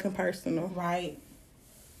isn't fucking personal. Right.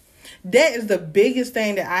 That is the biggest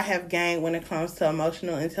thing that I have gained when it comes to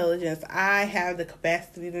emotional intelligence. I have the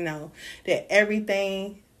capacity to know that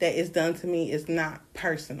everything that is done to me is not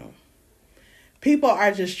personal. People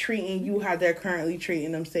are just treating you how they're currently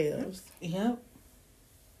treating themselves. Yep.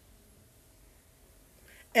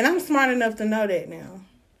 And I'm smart enough to know that now.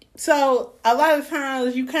 So a lot of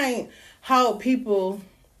times you can't hold people.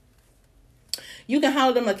 You can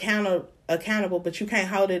hold them accountable, but you can't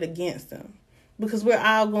hold it against them. Because we're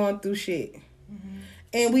all going through shit. Mm-hmm.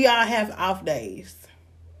 And we all have off days.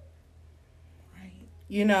 Right.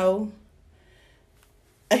 You know,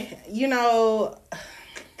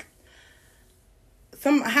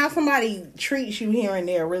 how somebody treats you here and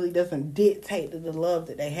there really doesn't dictate the love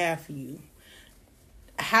that they have for you.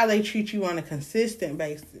 How they treat you on a consistent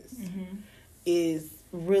basis is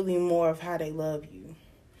really more of how they love you.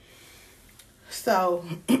 So,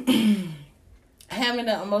 having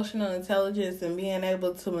the emotional intelligence and being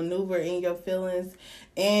able to maneuver in your feelings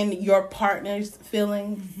and your partner's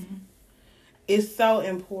feelings is so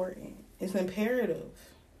important. It's imperative.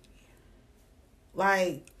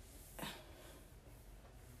 Like,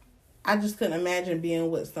 I just couldn't imagine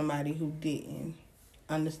being with somebody who didn't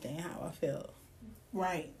understand how I felt.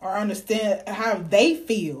 Right. Or understand how they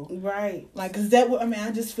feel. Right. Like, cause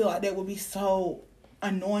I just feel like that would be so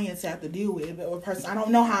annoying to have to deal with. But with person, I don't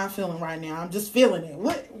know how I'm feling right now. I'm just feeling it.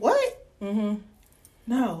 What? Mm-hmm.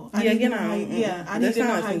 No. I need to know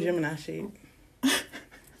how you... Gemini shit.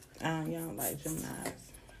 Y'all don't like Geminis.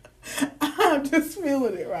 I'm just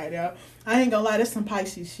feeling it right now. I ain't gonna lie, that's some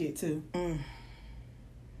Pisces shit too.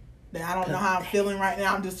 That I don't know how I'm feeling right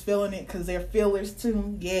now. I'm just feeling it because they're feelers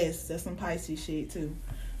too. Yes, that's some Pisces shit too.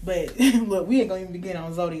 But look, we ain't gonna even begin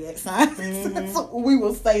on zodiac signs. So we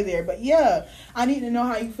will stay there. But yeah, I need to know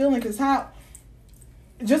how you feeling, because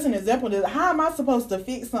just an example, how am I supposed to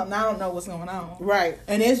fix something I don't know what's going on? Right.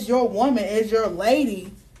 And as your woman, as your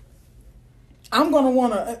lady, I'm going to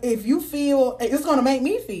want to, if you feel, it's going to make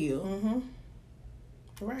me feel.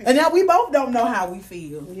 Right. And now we both don't know how we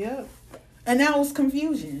feel. Yep. And now it's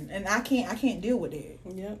confusion. And I can't deal with it.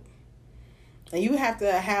 Yep. And you have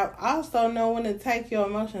to also know when to take your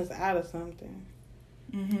emotions out of something.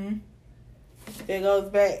 It goes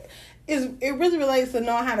back. It really relates to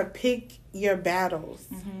knowing how to pick your battles.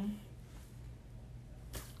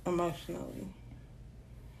 Emotionally.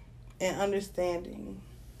 And understanding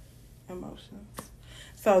emotions.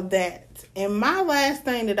 So and my last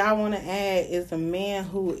thing that I want to add is a man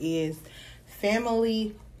who is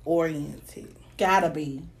family oriented. Gotta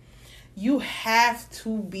be. You have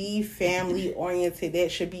to be family oriented.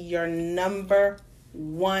 That should be your number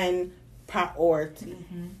one priority.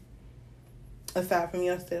 Aside from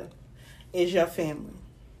yourself, is your family.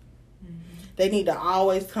 They need to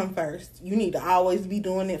always come first. You need to always be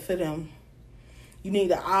doing it for them. You need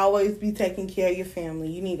to always be taking care of your family.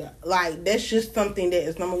 You need to, that's just something that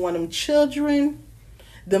is number one. Them children,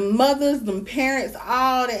 the mothers, them parents,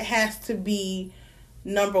 all that has to be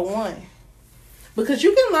number one. Because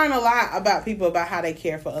you can learn a lot about people, about how they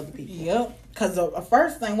care for other people. Yep. Because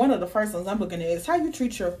one of the first things I'm looking at is how you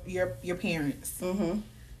treat your parents. Mm-hmm.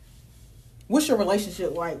 What's your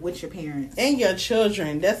relationship like with your parents? And your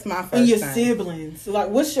children. That's my first and your thing. Siblings. Like,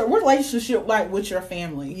 what's your relationship like with your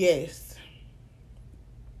family? Yes.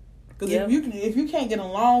 Because if you can't get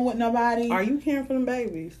along with nobody, are you caring for them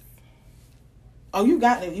babies? Oh,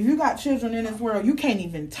 if you got children in this world, you can't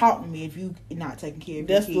even talk to me if you not taking care of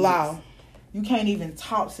your kids. That's law. You can't even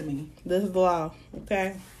talk to me. This is the law.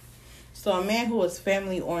 Okay. So a man who is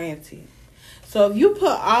family oriented. So if you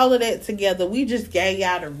put all of that together, we just gave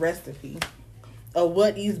y'all the recipe of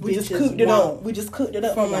what these bitches want. We just cooked it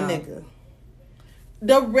up from a nigga.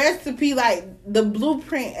 The recipe, like the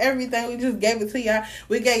blueprint, everything, we just gave it to y'all.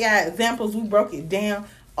 We gave y'all examples. We broke it down.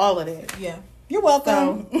 All of that. Yeah. You're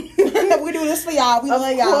welcome. So, we do this for y'all. We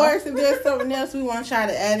love y'all. Of course, if there's something else we want y'all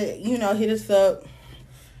to add it, hit us up.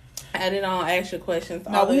 Add it on, ask your questions.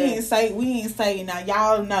 No, we ain't say. Now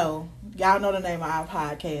y'all know the name of our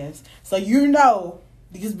podcast, so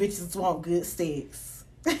these bitches want good sex.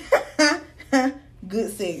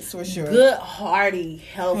 Good sex for sure. Good, hearty,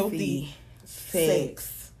 healthy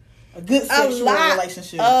sex. A good sexual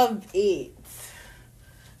relationship. Of it.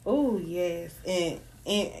 Oh yes, and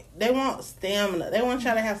they want stamina. They want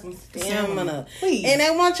y'all to have some stamina. Please. And they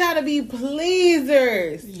want y'all to be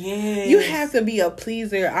pleasers. Yes. You have to be a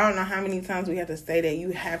pleaser. I don't know how many times we have to say that. You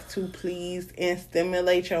have to please and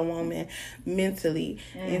stimulate your woman mentally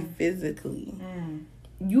and physically.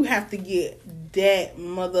 You have to get that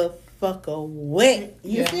motherfucker wet.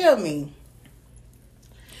 You feel me?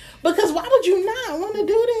 Because why would you not want to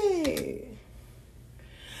do that?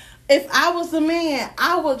 If I was a man,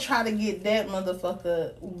 I would try to get that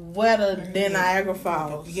motherfucker wetter than Niagara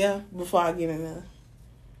Falls. Yeah. Before I get in there.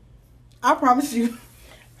 I promise you.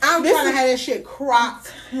 I'm trying to have that shit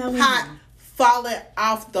cropped, hot, falling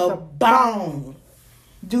off the bone.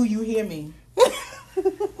 Do you hear me?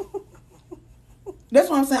 That's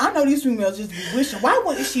what I'm saying. I know these females just be wishing. Why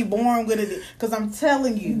wasn't she born with it? Because I'm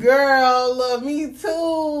telling you. Girl, me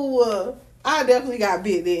too. I definitely got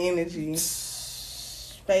big dick energy.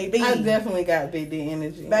 Baby. I definitely got big dick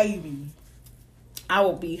energy. Baby. I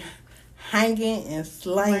will be hanging and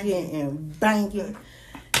slanging and banging.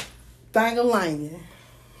 Bang-a-langing.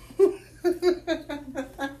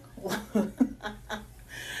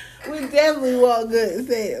 We definitely want good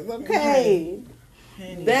sex, okay?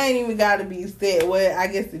 They ain't even got to be set. Well, I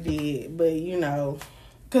guess it did, but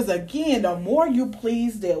Because again, the more you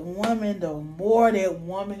please that woman, the more that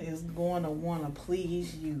woman is going to want to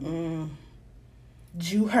please you.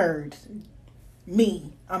 You heard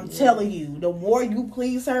me. I'm telling you, the more you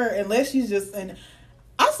please her, unless she's just, and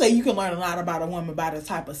I say you can learn a lot about a woman by the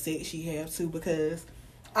type of sex she has too, because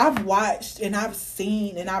I've watched and I've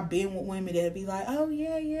seen and I've been with women that be like, oh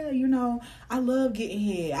yeah, I love getting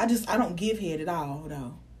head. I don't give head at all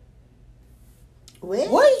though. Wait.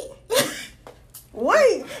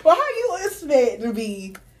 Well, how you expect to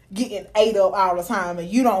be getting ate up all the time and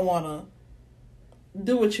you don't want to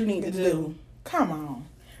do what you need to do? Come on.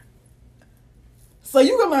 So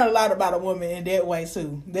you can learn a lot about a woman in that way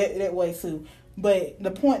too. That way too. But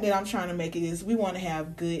the point that I'm trying to make is we want to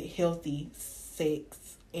have good, healthy sex.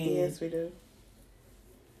 And yes, we do.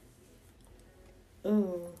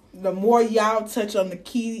 Ooh. The more y'all touch on the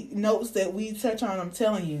key notes that we touch on, I'm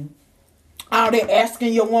telling you, all that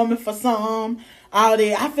asking your woman for some, all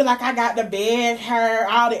that I feel like I got the bad hair,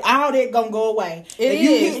 all that gonna go away. If you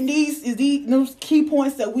getting these key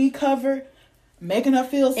points that we cover, making her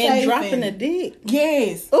feel safe and dropping a dick.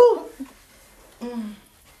 Yes. Ooh.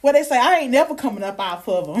 What they say, I ain't never coming up off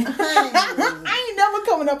of him. I ain't never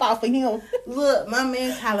coming up off of him. Look, my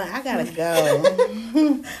man's hollering, I gotta go.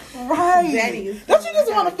 Right. Don't you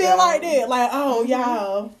just want to feel like that? Like, oh,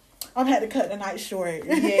 y'all, I'm had to cut the night short.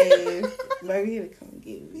 Yes. Baby, he'll come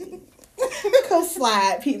get me. Come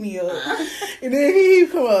slide, pick me up. And then he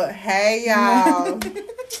come up, hey, y'all.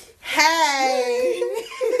 Hey.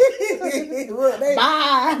 Look,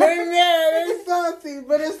 bye. They're salty,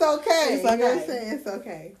 but it's okay. It's okay. You know what I'm saying? It's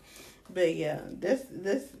okay. But yeah, this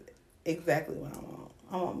exactly what I want.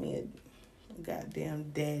 I want me a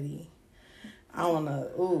goddamn daddy. I wanna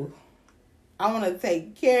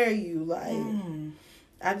take care of you. Like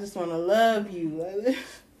I just wanna love you.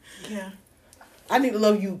 Yeah. I need to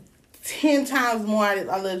love you 10 times more I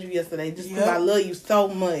loved you yesterday. Just because I love you so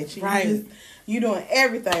much. Right. You doing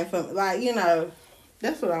everything for me. Like,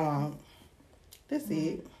 that's what I want. That's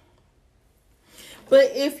it.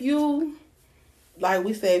 But if you, like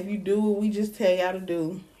we said, if you do what we just tell y'all to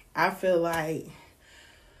do, I feel like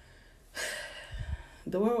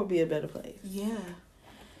the world will be a better place. Yeah.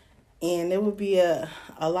 And there would be a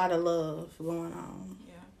lot of love going on.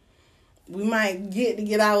 Yeah. We might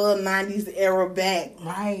get our little 90s era back.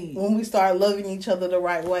 Right. When we start loving each other the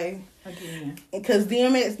right way. Again. Because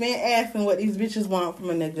DMX been asking what these bitches want from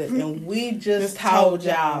a nigga. And we just told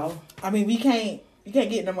y'all. I mean, you can't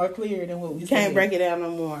get no more clear than what we said. Can't break it down no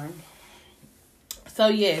more. So,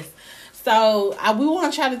 yes. So, we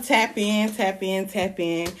want y'all to tap in.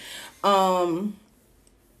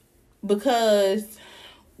 Because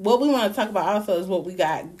what we want to talk about also is what we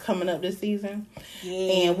got coming up this season.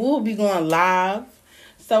 Yeah. And we'll be going live.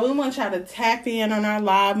 So we want y'all to tap in on our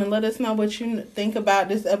live and let us know what you think about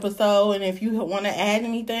this episode. And if you want to add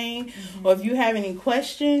anything or if you have any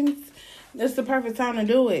questions, it's the perfect time to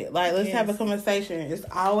do it. Like, let's have a conversation. It's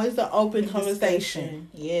always an open conversation.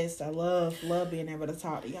 Yes, I love being able to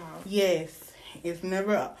talk to y'all. Yes, it's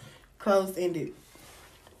never closed-ended.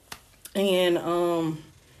 And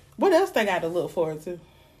what else they got to look forward to?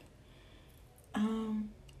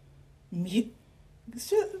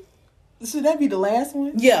 Should that be the last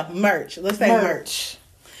one? Yeah, merch. Let's say merch.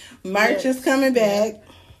 Merch is coming back.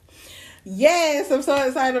 Yes, I'm so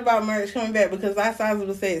excited about merch coming back because our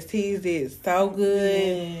Sizable Sets teased it so good.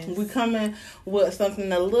 Yes. We coming with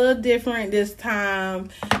something a little different this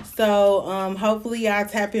time. So hopefully y'all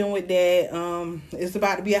tap in with that. It's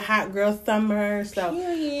about to be a hot girl summer. So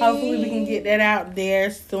hopefully we can get that out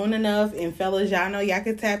there soon enough. And fellas, y'all know y'all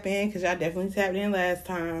can tap in because y'all definitely tapped in last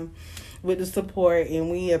time with the support.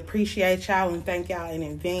 And we appreciate y'all and thank y'all in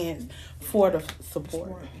advance for the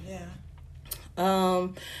support. Yeah.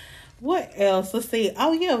 What else? Let's see.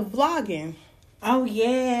 Oh, yeah, vlogging. Oh,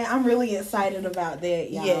 yeah. I'm really excited about that,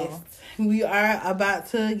 y'all. Yes. We are about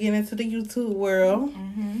to get into the YouTube world.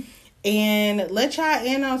 Mm-hmm. And let y'all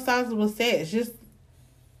in on Sizable Sets. Just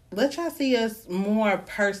let y'all see us more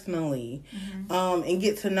personally. Mm-hmm. And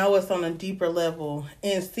get to know us on a deeper level.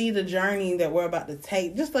 And see the journey that we're about to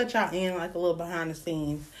take. Just let y'all in like a little behind the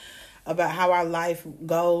scenes about how our life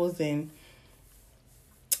goes and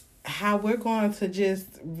how we're going to just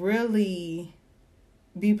really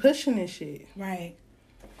be pushing this shit. Right.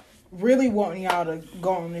 Really wanting y'all to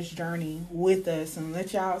go on this journey with us and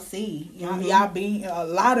let y'all see. Y'all being, a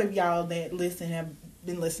lot of y'all that listen have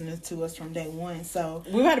been listening to us from day one. So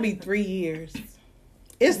we're about to be 3 years.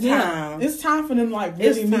 It's time. It's time for them like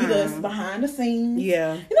really meet us behind the scenes.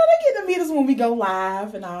 Yeah. You know, they get to meet us when we go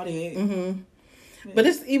live and all that. Mm-hmm. But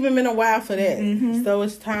it's even been a while for that. Mm-hmm. So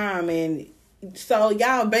it's time. And so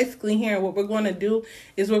y'all basically hearing what we're going to do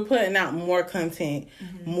is we're putting out more content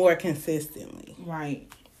more consistently. Right.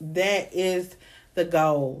 That is the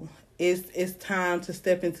goal. It's time to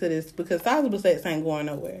step into this because Sizable Sets ain't going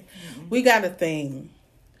nowhere. Mm-hmm. We got a thing.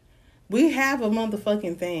 We have a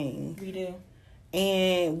motherfucking thing. We do.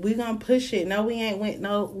 And we gonna push it. No, we ain't went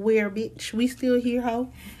nowhere, bitch. We still here,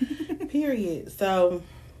 ho. Period. So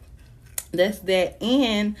that's that.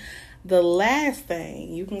 And the last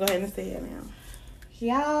thing, you can go ahead and say it now.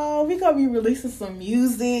 Y'all, we gonna be releasing some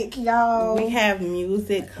music, y'all. We have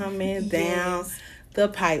music coming down the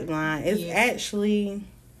pipeline. It's actually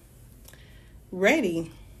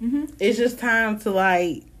ready. Mm-hmm. It's just time to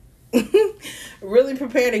like really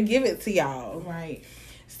prepare to give it to y'all. Right.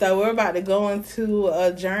 So we're about to go into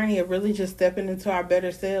a journey of really just stepping into our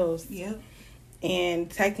better selves. Yep. And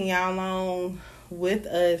taking y'all along with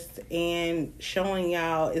us and showing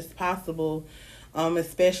y'all it's possible.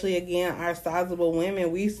 Especially again our sizable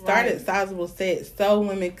women. We started Sizable Sets so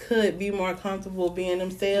women could be more comfortable being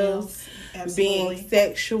themselves, being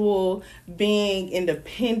sexual, being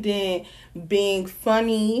independent, being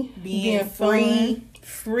funny, being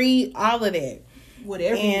free, all of that.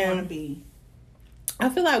 Whatever you want to be. I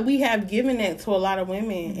feel like we have given that to a lot of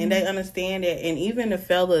women and they understand it. And even the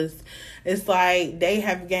fellas, it's like they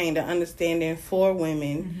have gained an understanding for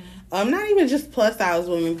women. Not even just plus size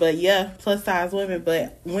women, but plus size women,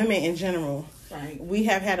 but women in general. Right. We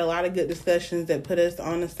have had a lot of good discussions that put us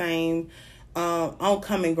on the same, on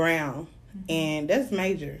common ground. And that's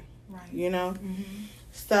major. Right. You know?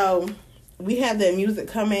 So we have that music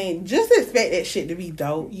coming. Just expect that shit to be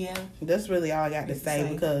dope. Yeah. That's really all I got to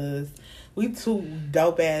say because we two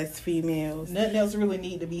dope ass females. Nothing else really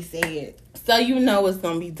need to be said. So you know it's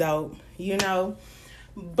gonna be dope, you know.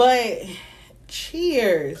 But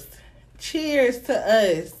cheers to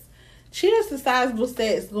us. Cheers to Sizable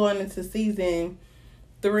Sets going into season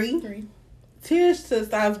 3. Cheers to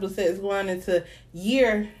Sizable Sets going into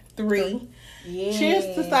year 3. Yeah.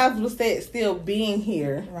 Cheers to Sizable Sets still being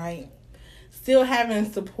here. Right. Still having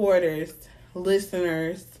supporters,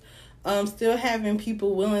 listeners. Still having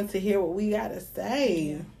people willing to hear what we gotta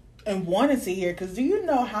say. and wanted to hear. Because do you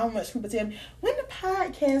know how much people tell me, when the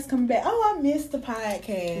podcast come back? Oh, I missed the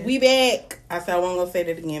podcast. We back. I said I wasn't going to say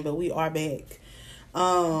that again, but we are back.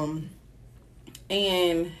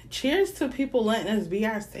 And cheers to people letting us be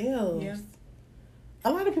ourselves. Yeah.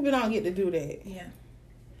 A lot of people don't get to do that. Yeah.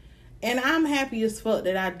 And I'm happy as fuck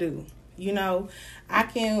that I do. You know,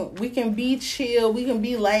 we can be chill, we can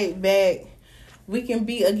be laid back, we can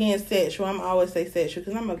be, again, sexual. I'm always say sexual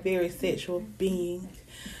because I'm a very sexual being.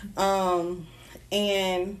 And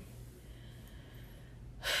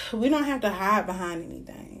we don't have to hide behind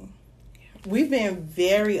anything. We've been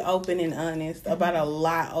very open and honest about a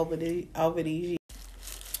lot over the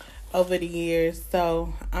years.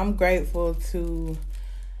 So I'm grateful to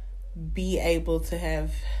be able to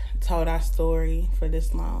have told our story for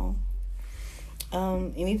this long.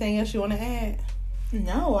 Anything else you want to add?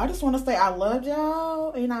 No, I just want to say I love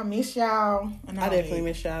y'all and I miss y'all. And I definitely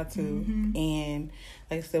miss y'all too. Mm-hmm. And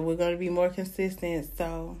like I said, we're going to be more consistent.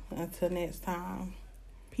 So until next time,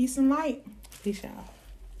 peace and light. Peace, y'all.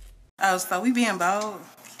 Oh, so we being bold?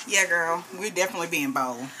 Yeah, girl. We're definitely being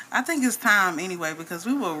bold. I think it's time anyway because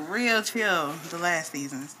we were real chill the last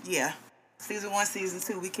seasons. Yeah. Season 1, Season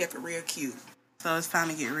 2, we kept it real cute. So it's time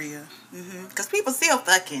to get real. Because people still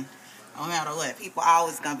fucking. No matter what. People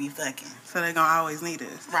always going to be fucking. So they're going to always need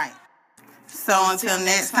us. Right. So until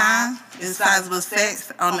next time, it's Sizable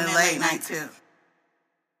Sex on the Late Night Tip.